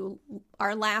back to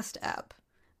our last ep,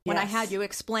 when I had you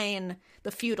explain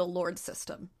the feudal lord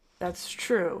system. That's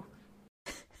true.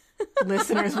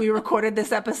 Listeners, we recorded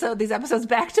these episodes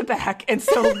back to back, and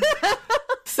so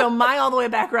my all the way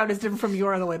back around is different from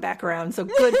your all the way back around. So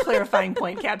good clarifying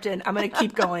point, Captain. I'm going to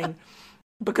keep going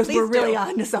because we're really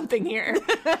on to something here.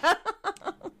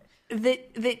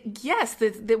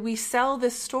 that we sell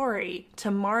this story to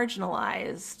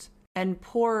marginalized and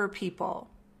poorer people.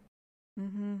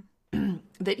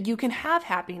 That you can have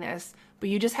happiness, but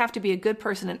you just have to be a good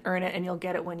person and earn it, and you'll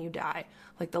get it when you die.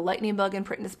 Like the lightning bug in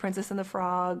Princess and the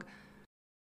Frog.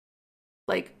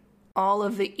 Like all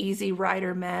of the Easy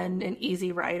Rider men in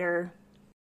Easy Rider.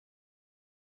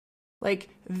 Like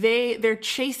they're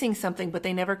chasing something, but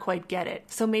they never quite get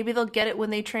it. So maybe they'll get it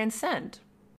when they transcend.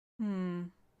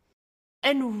 And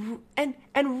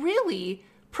really,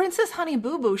 Princess Honey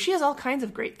Boo Boo, she has all kinds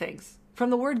of great things from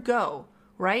the word go,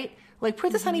 right? Like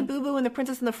Princess Honey Boo Boo and the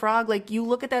Princess and the Frog, like you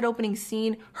look at that opening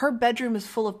scene, her bedroom is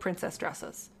full of princess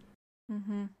dresses.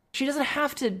 She doesn't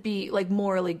have to be like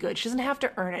morally good. She doesn't have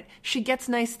to earn it. She gets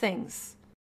nice things.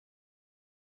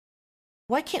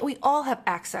 Why can't we all have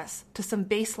access to some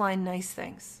baseline nice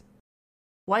things?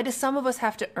 Why do some of us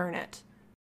have to earn it?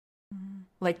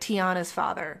 Like Tiana's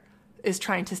father is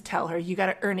trying to tell her, you got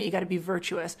to earn it, you got to be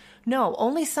virtuous. No,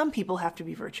 only some people have to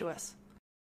be virtuous.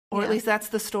 Or at least that's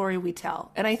the story we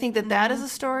tell. And I think that that is a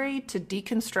story to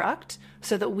deconstruct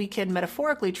so that we can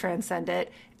metaphorically transcend it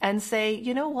and say,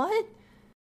 you know what?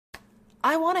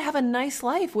 I want to have a nice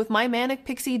life with my manic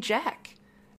pixie Jack.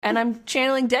 And I'm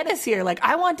channeling Dennis here. Like,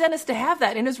 I want Dennis to have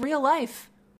that in his real life.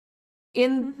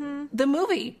 In the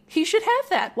movie, he should have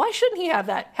that. Why shouldn't he have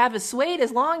that? Have his suede,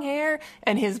 his long hair,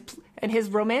 and his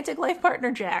romantic life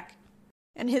partner, Jack.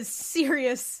 And his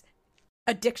serious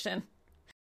addiction.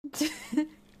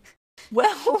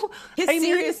 Well, his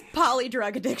serious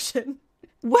polydrug addiction.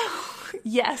 Well,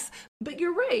 yes, but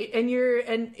you're right.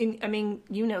 And I mean,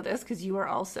 you know this because you are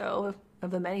also,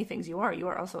 of the many things you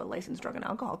are also a licensed drug and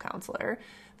alcohol counselor,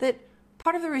 that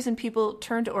part of the reason people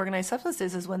turn to organized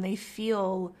substances is when they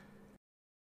feel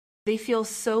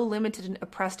so limited and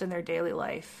oppressed in their daily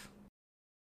life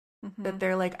that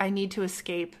they're like, I need to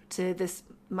escape to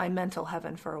my mental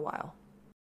heaven for a while.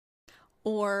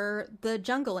 Or the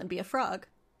jungle and be a frog.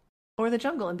 Or the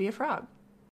jungle and be a frog.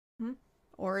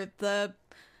 Or the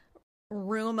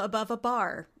room above a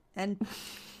bar and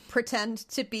pretend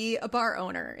to be a bar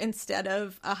owner instead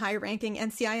of a high-ranking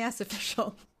NCIS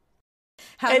official.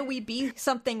 How do we be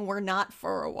something we're not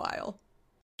for a while?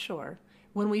 Sure.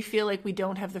 When we feel like we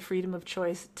don't have the freedom of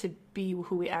choice to be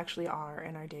who we actually are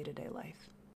in our day-to-day life.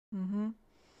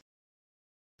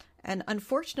 And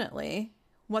unfortunately,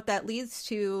 what that leads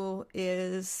to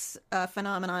is a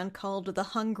phenomenon called the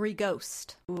hungry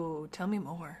ghost. Ooh, tell me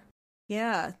more.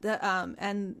 Yeah,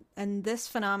 and this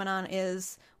phenomenon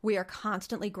is we are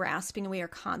constantly grasping, we are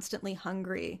constantly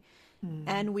hungry,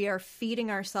 and we are feeding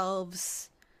ourselves,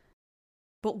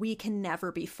 but we can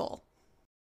never be full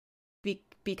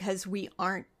because we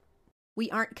aren't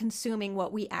consuming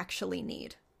what we actually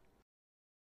need.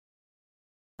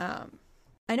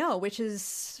 I know, which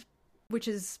is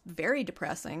very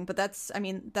depressing, but that's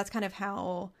kind of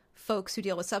how folks who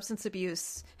deal with substance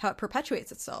abuse, how it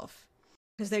perpetuates itself.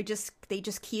 Because they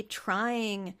just keep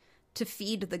trying to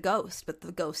feed the ghost, but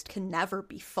the ghost can never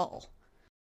be full.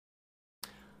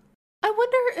 I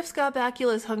wonder if Scott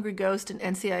Bakula's Hungry Ghost in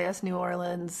NCIS New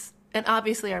Orleans, and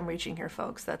obviously I'm reaching here,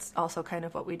 folks. That's also kind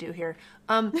of what we do here.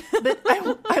 But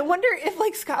I wonder if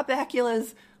like Scott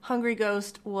Bakula's Hungry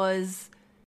Ghost was,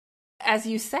 as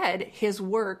you said, his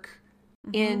work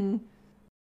in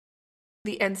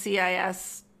the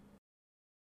NCIS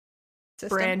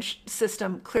branch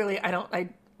system. Clearly,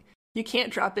 you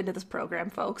can't drop into this program,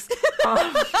 folks.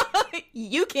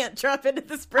 You can't drop into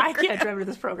this program. I can't drop into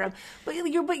this program. But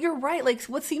you're right. Like,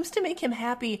 what seems to make him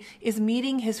happy is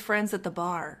meeting his friends at the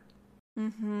bar.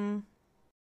 And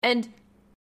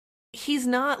he's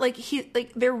not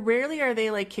they're rarely are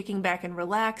they like kicking back and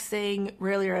relaxing.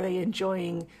 Rarely are they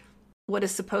enjoying what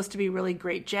is supposed to be really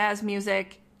great jazz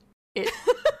music. It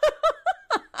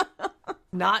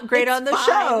not great on the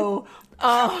show.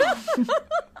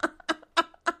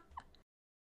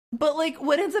 But like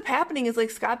what ends up happening is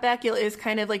like Scott Bakula is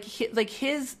kind of like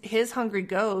his hungry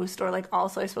ghost, or like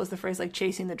also I suppose the phrase like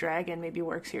chasing the dragon maybe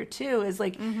works here too, is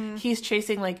like he's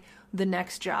chasing like the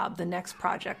next job, the next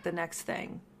project, the next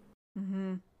thing.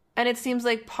 And it seems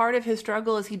like part of his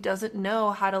struggle is he doesn't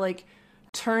know how to like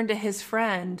turn to his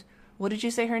friend. What did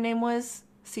you say her name was?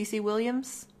 CeCe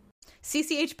Williams?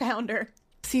 CCH Pounder.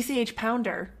 CCH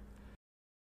Pounder.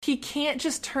 He can't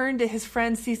just turn to his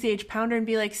friend CCH Pounder and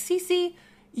be like, CeCe,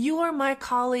 you are my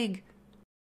colleague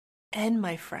and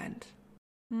my friend.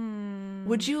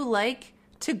 Would you like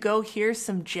to go hear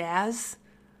some jazz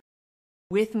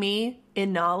with me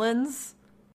in Nolans?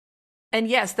 And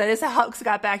yes, that is how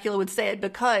Scott Bakula would say it,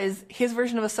 because his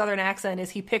version of a Southern accent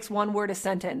is he picks one word a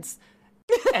sentence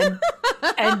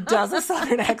and does a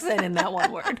Southern accent in that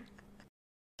one word.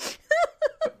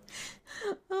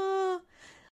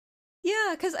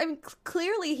 Yeah, because I mean,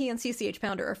 clearly he and CCH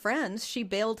Pounder are friends. She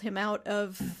bailed him out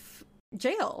of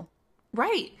jail.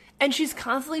 Right. And she's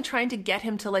constantly trying to get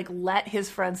him to like let his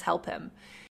friends help him.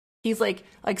 He's like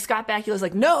Scott Bakula's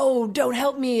like, no, don't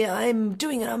help me. I'm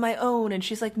doing it on my own. And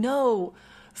she's like, no,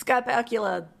 Scott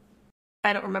Bakula,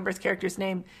 I don't remember his character's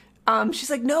name, She's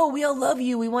like, no, we all love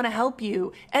you. We want to help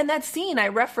you. And that scene I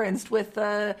referenced with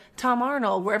Tom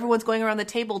Arnold, where everyone's going around the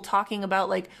table talking about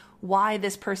like why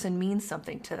this person means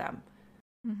something to them.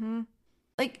 Mm-hmm.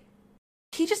 Like,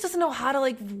 he just doesn't know how to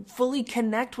like fully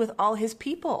connect with all his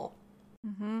people.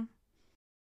 Mm-hmm.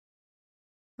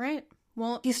 Right.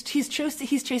 Well, He's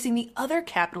chasing the other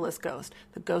capitalist ghost,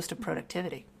 the ghost of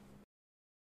productivity.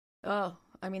 oh,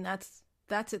 I mean that's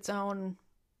its own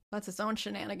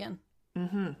shenanigan.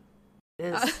 Mm-hmm.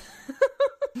 It is.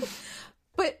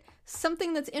 But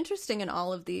something that's interesting in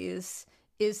all of these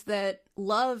is that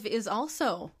love is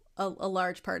also a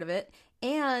large part of it,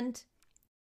 and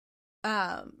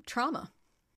trauma,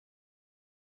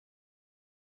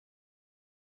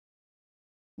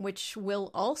 which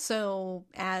will also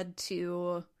add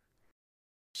to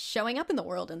showing up in the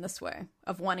world in this way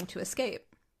of wanting to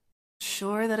escape.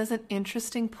 Sure, that is an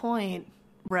interesting point,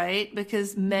 right?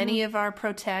 Because many of our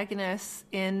protagonists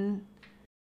in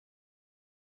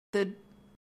the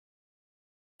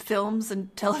films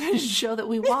and television show that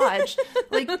we watch,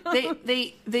 like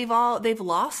they've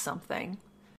lost something.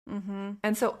 Mm-hmm.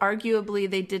 And so arguably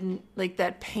they didn't, like,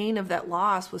 that pain of that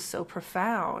loss was so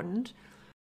profound,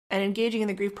 and engaging in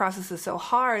the grief process is so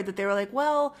hard that they were like,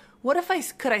 well, what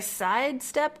if could I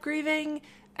sidestep grieving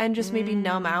and just maybe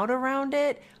numb out around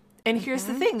it? And here's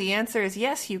the thing, the answer is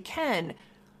yes, you can.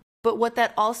 But what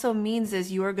that also means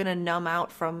is you are going to numb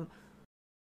out from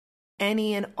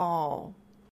any and all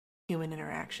human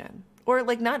interaction. Or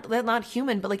like not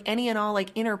human, but like any and all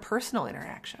like interpersonal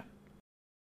interaction.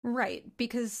 Right,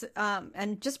 because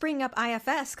and just bringing up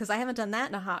IFS, because I haven't done that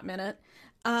in a hot minute.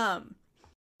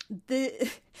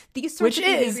 These sorts Which of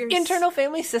is behaviors... internal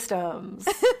family systems.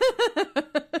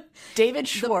 David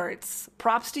Schwartz.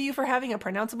 Props to you for having a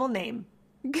pronounceable name.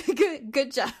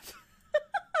 Good job.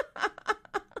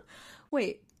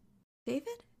 Wait, David?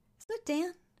 Isn't it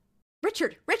Dan?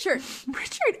 Richard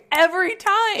Every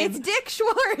time. It's Dick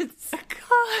Schwartz.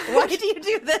 God. Why do you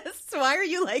do this? Why are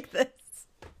you like this?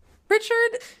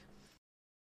 Richard,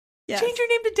 Yes. change your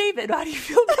name to David. How do you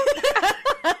feel about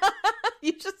that?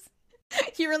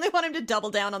 You really want him to double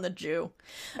down on the Jew.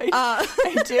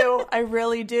 I do. I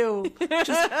really do.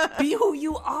 Just be who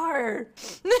you are,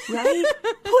 right?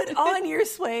 Put on your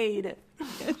suede.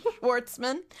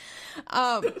 Schwartzman.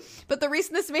 But the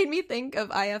reason this made me think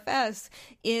of IFS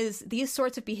is these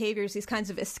sorts of behaviors, these kinds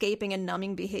of escaping and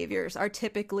numbing behaviors, are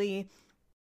typically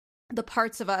the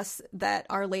parts of us that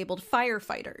are labeled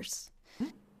firefighters.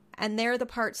 And they're the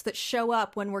parts that show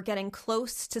up when we're getting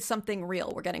close to something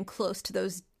real. We're getting close to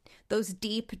those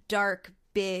deep, dark,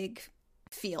 big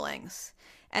feelings.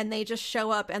 And they just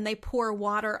show up and they pour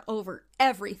water over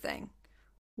everything,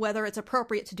 whether it's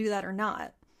appropriate to do that or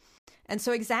not. And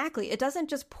so exactly, it doesn't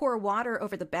just pour water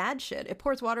over the bad shit. It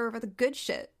pours water over the good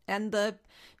shit and the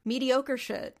mediocre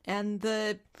shit and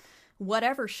the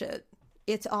whatever shit.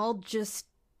 It's all just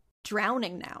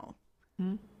drowning now.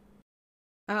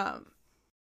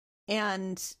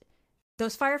 And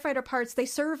those firefighter parts, they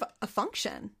serve a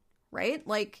function, right?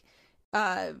 Like,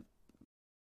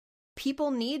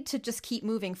 people need to just keep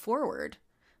moving forward.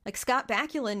 Like, Scott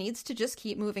Bakula needs to just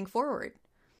keep moving forward.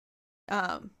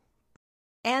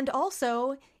 And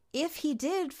also, if he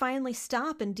did finally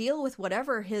stop and deal with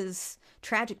whatever his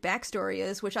tragic backstory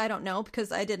is, which I don't know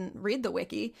because I didn't read the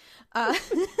wiki,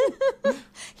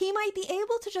 he might be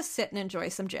able to just sit and enjoy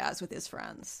some jazz with his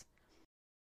friends.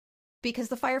 Because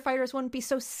the firefighters wouldn't be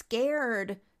so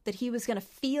scared that he was going to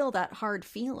feel that hard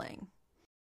feeling.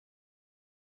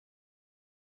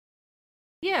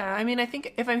 Yeah, I mean, I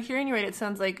think if I'm hearing you right, it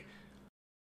sounds like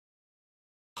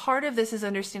part of this is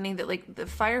understanding that, like, the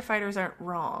firefighters aren't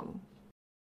wrong.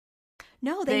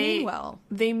 No, they mean well.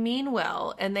 They mean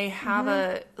well, and they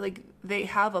have they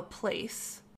have a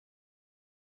place,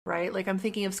 right? Like, I'm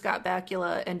thinking of Scott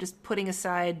Bakula and just putting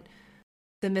aside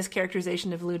the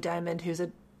mischaracterization of Lou Diamond, who's a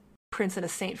prince and a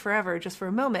saint forever, just for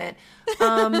a moment.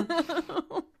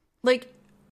 Like,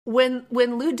 when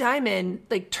Lou Diamond,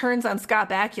 like, turns on Scott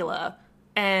Bakula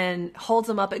and holds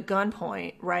him up at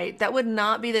gunpoint, right? That would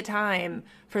not be the time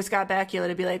for Scott Bakula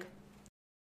to be like,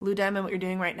 Lou Diamond, what you're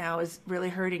doing right now is really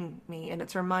hurting me, and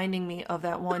it's reminding me of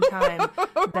that one time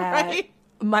that Right.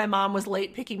 my mom was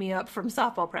late picking me up from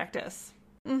softball practice.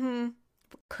 Mm-hmm.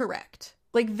 Correct.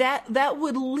 Like, that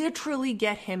would literally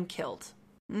get him killed.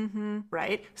 Mm-hmm.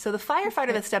 Right? So the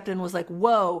firefighter that stepped in was like,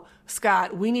 whoa,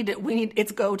 Scott, we need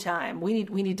it's go time. We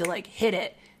need to, like, hit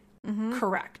it. Mm-hmm.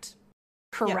 Correct,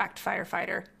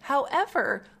 firefighter.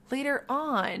 However, later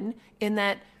on in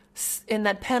that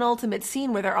penultimate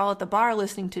scene where they're all at the bar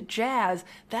listening to jazz,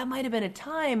 that might have been a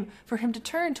time for him to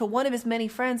turn to one of his many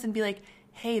friends and be like,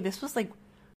 hey, this was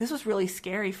this was really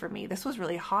scary for me. This was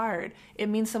really hard. It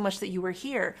means so much that you were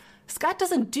here. Scott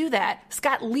doesn't do that.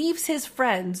 Scott leaves his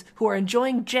friends who are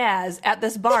enjoying jazz at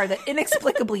this bar that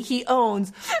inexplicably he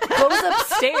owns, goes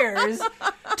upstairs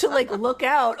to like look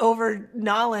out over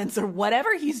Nolens or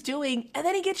whatever he's doing, and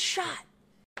then he gets shot.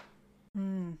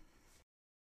 Mm-hmm.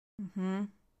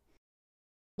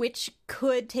 Which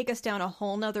could take us down a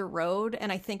whole nother road,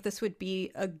 and I think this would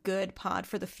be a good pod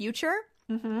for the future,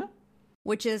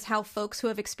 which is how folks who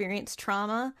have experienced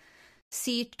trauma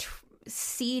see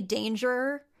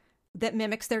danger that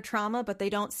mimics their trauma, but they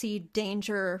don't see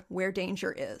danger where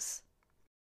danger is.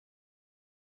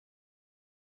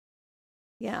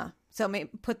 Yeah, so maybe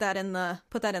put that in the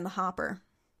hopper.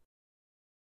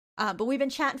 But we've been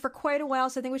chatting for quite a while,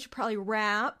 so I think we should probably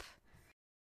wrap.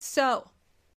 So,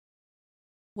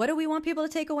 what do we want people to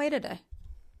take away today?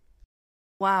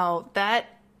 Wow,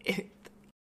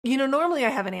 normally I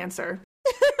have an answer.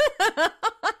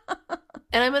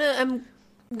 And I'm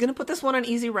gonna put this one on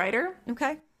Easy Rider.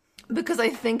 Okay. Because I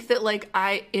think that like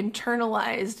I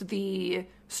internalized the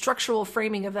structural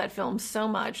framing of that film so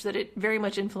much that it very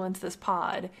much influenced this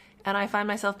pod. And I find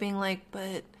myself being like,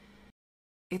 but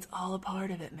it's all a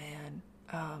part of it, man.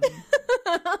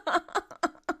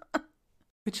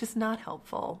 Which is not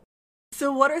helpful.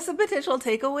 So what are some potential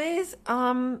takeaways?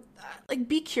 Like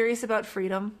be curious about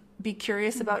freedom. Be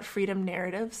curious about freedom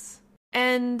narratives.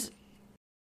 And,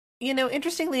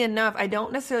 interestingly enough, I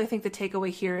don't necessarily think the takeaway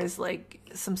here is like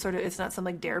it's not some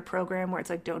like DARE program where it's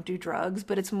like don't do drugs,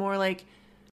 but it's more like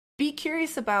be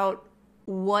curious about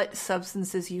what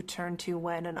substances you turn to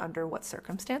when and under what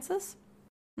circumstances.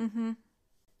 Mm-hmm.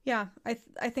 Yeah, I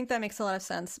think that makes a lot of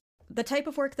sense. The type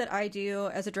of work that I do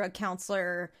as a drug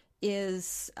counselor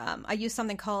is I use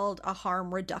something called a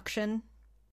harm reduction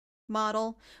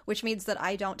model, which means that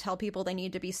I don't tell people they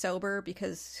need to be sober,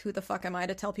 because who the fuck am I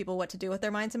to tell people what to do with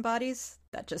their minds and bodies?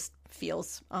 That just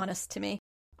feels honest to me.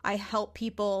 I help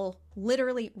people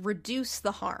literally reduce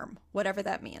the harm, whatever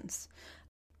that means.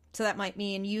 So that might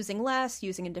mean using less,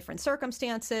 using in different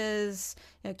circumstances,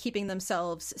 keeping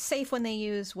themselves safe when they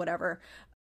use, whatever.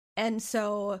 And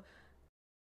so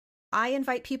I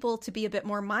invite people to be a bit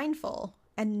more mindful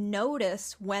and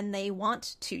notice when they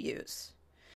want to use.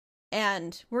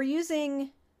 And we're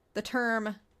using the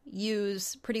term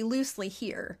use pretty loosely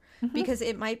here, because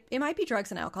it might be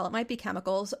drugs and alcohol, it might be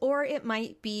chemicals, or it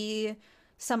might be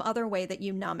some other way that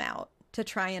you numb out to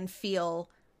try and feel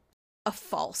a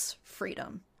false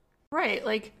freedom. Right,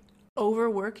 like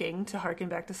overworking, to harken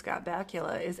back to Scott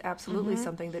Bakula, is absolutely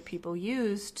something that people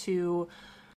use to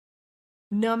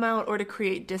numb out or to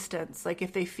create distance. Like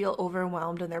if they feel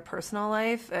overwhelmed in their personal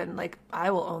life, and like I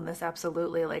will own this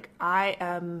absolutely, like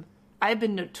I've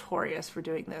been notorious for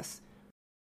doing this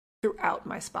throughout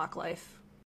my Spock life.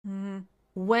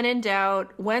 When in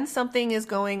doubt, when something is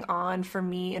going on for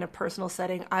me in a personal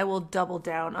setting, I will double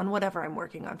down on whatever I'm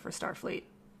working on for Starfleet.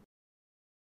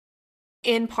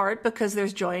 In part because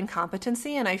there's joy and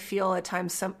competency, and I feel at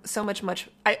times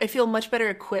I feel much better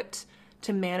equipped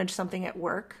to manage something at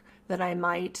work than I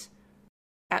might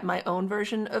at my own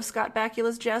version of Scott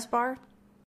Bakula's jazz bar.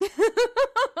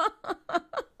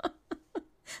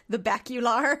 The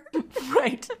bacular.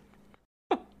 Right.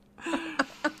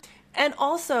 And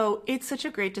also, it's such a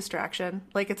great distraction.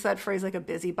 Like, it's that phrase, like a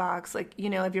busy box. Like,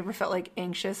 have you ever felt like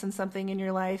anxious in something in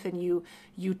your life, and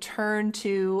you turn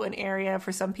to an area?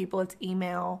 For some people, it's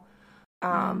email.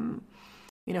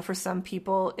 For some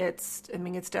people, it's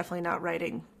definitely not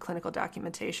writing clinical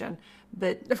documentation,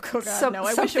 but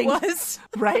I wish it was.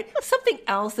 Right. Something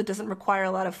else that doesn't require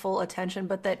a lot of full attention,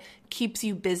 but that keeps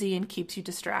you busy and keeps you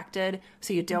distracted,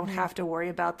 so you don't have to worry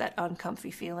about that uncomfy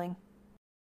feeling.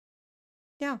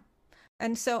 Yeah.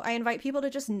 And so I invite people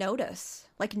to just notice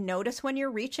when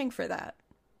you're reaching for that,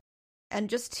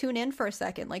 and just tune in for a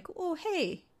second. Like, oh,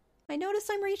 hey, I notice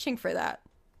I'm reaching for that.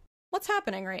 What's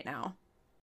happening right now?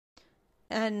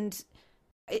 And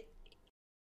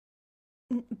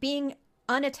being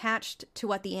unattached to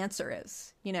what the answer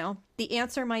is, the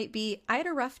answer might be, I had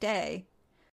a rough day.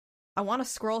 I want to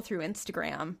scroll through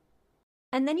Instagram.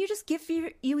 And then you just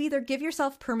you either give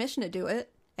yourself permission to do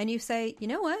it, and you say, you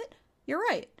know what? You're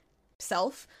right.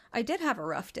 Self, I did have a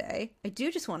rough day. I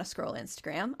do just want to scroll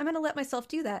Instagram. I'm going to let myself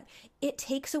do that. It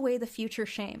takes away the future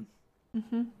shame.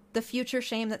 The future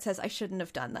shame that says, I shouldn't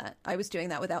have done that. I was doing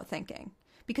that without thinking.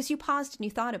 Because you paused and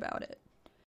you thought about it.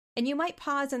 And you might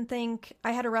pause and think,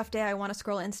 I had a rough day, I want to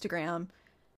scroll Instagram.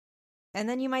 And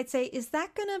then you might say, is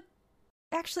that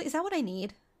what I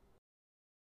need?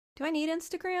 Do I need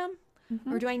Instagram?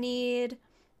 Or do I need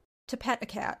to pet a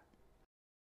cat?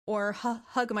 Or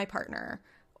hug my partner?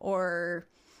 Or,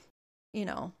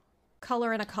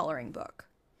 color in a coloring book.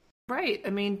 Right. I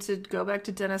mean, to go back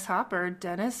to Dennis Hopper,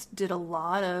 Dennis did a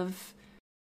lot of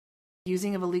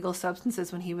using of illegal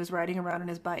substances when he was riding around on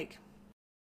his bike.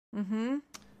 Mm-hmm.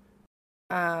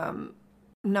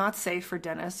 Not safe for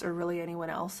Dennis or really anyone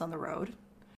else on the road.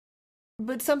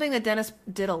 But something that Dennis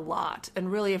did a lot.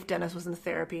 And really, if Dennis was in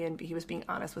therapy and he was being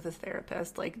honest with his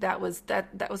therapist, like that was going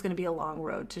to be a long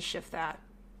road to shift that.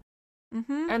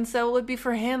 Mm-hmm. And so it would be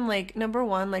for him, like, number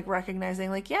one, like recognizing,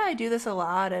 like, yeah, I do this a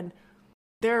lot and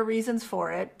there are reasons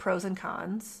for it, pros and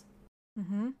cons.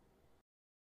 Mm-hmm.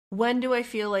 When do I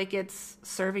feel like it's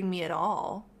serving me at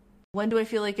all? When do I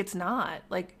feel like it's not?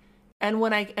 Like, and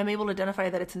when I am able to identify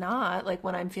that it's not, like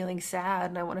when I'm feeling sad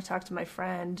and I want to talk to my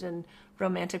friend and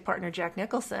romantic partner Jack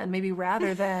Nicholson, maybe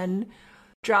rather than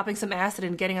dropping some acid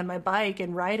and getting on my bike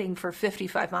and riding for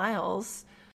 55 miles,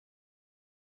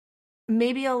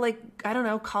 maybe I'll, like, I don't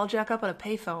know, call Jack up on a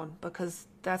payphone because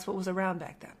that's what was around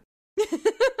back then.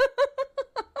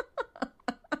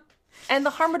 And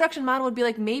the harm reduction model would be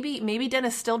like, maybe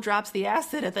Dennis still drops the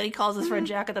acid and then he calls his friend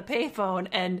Jack at the payphone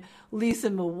and leaves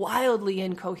him a wildly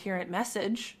incoherent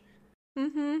message.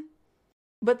 Mm-hmm.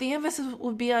 But the emphasis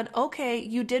would be on, okay,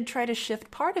 you did try to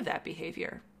shift part of that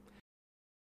behavior.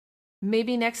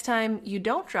 Maybe next time you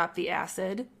don't drop the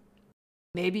acid,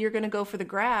 maybe you're going to go for the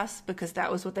grass because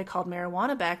that was what they called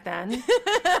marijuana back then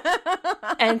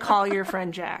and call your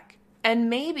friend Jack. And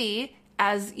maybe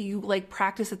as you like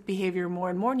practice this behavior more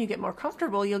and more and you get more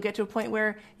comfortable, you'll get to a point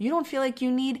where you don't feel like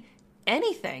you need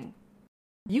anything.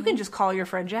 You can just call your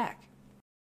friend Jack.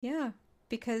 Yeah,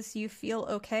 because you feel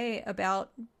okay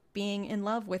about being in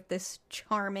love with this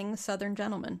charming Southern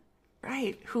gentleman.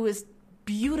 Right, who is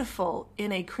beautiful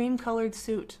in a cream-colored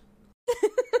suit.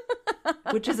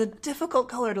 Which is a difficult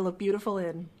color to look beautiful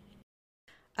in.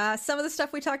 Some of the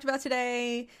stuff we talked about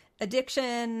today,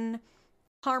 addiction,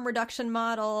 harm reduction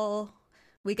model.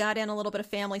 We got in a little bit of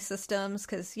family systems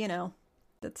because, you know,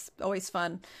 that's always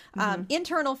fun. Mm-hmm.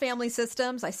 Internal family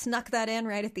systems. I snuck that in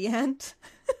right at the end.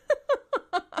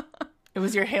 It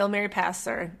was your Hail Mary pass,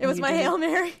 sir. It was my Hail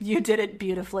Mary. You did it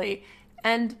beautifully.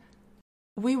 And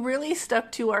we really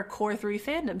stuck to our core 3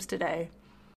 fandoms today.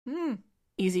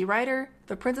 Easy Rider,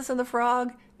 The Princess and the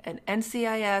Frog, and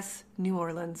NCIS New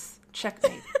Orleans.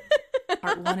 Checkmate.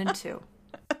 Part 1 and 2.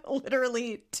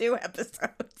 Literally 2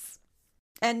 episodes.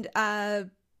 And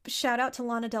shout out to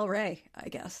Lana Del Rey, I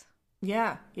guess.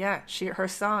 Yeah. Her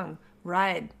song,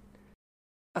 Ride.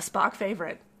 A Spock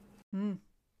favorite.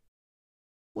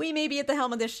 We may be at the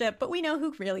helm of this ship, but we know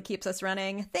who really keeps us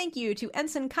running. Thank you to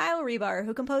Ensign Kyle Rebar,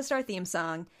 who composed our theme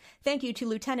song. Thank you to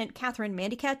Lieutenant Catherine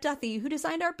Mandycat Duthie, who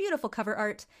designed our beautiful cover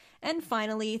art. And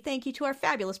finally, thank you to our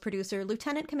fabulous producer,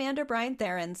 Lieutenant Commander Brian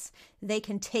Therens. They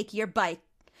can take your bike,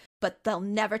 but they'll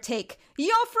never take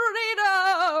your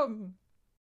freedom!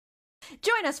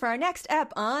 Join us for our next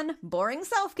ep on Boring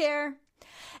Self-Care.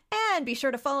 And be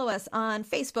sure to follow us on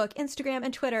Facebook, Instagram,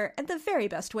 and Twitter. And the very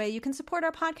best way you can support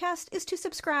our podcast is to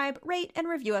subscribe, rate, and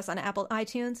review us on Apple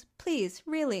iTunes. Please,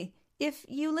 really, if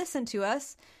you listen to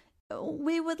us,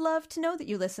 we would love to know that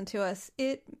you listen to us.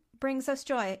 It brings us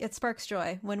joy. It sparks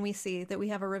joy when we see that we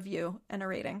have a review and a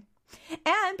rating.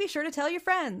 And be sure to tell your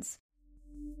friends.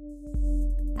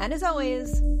 And as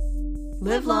always,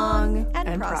 live long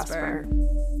and prosper.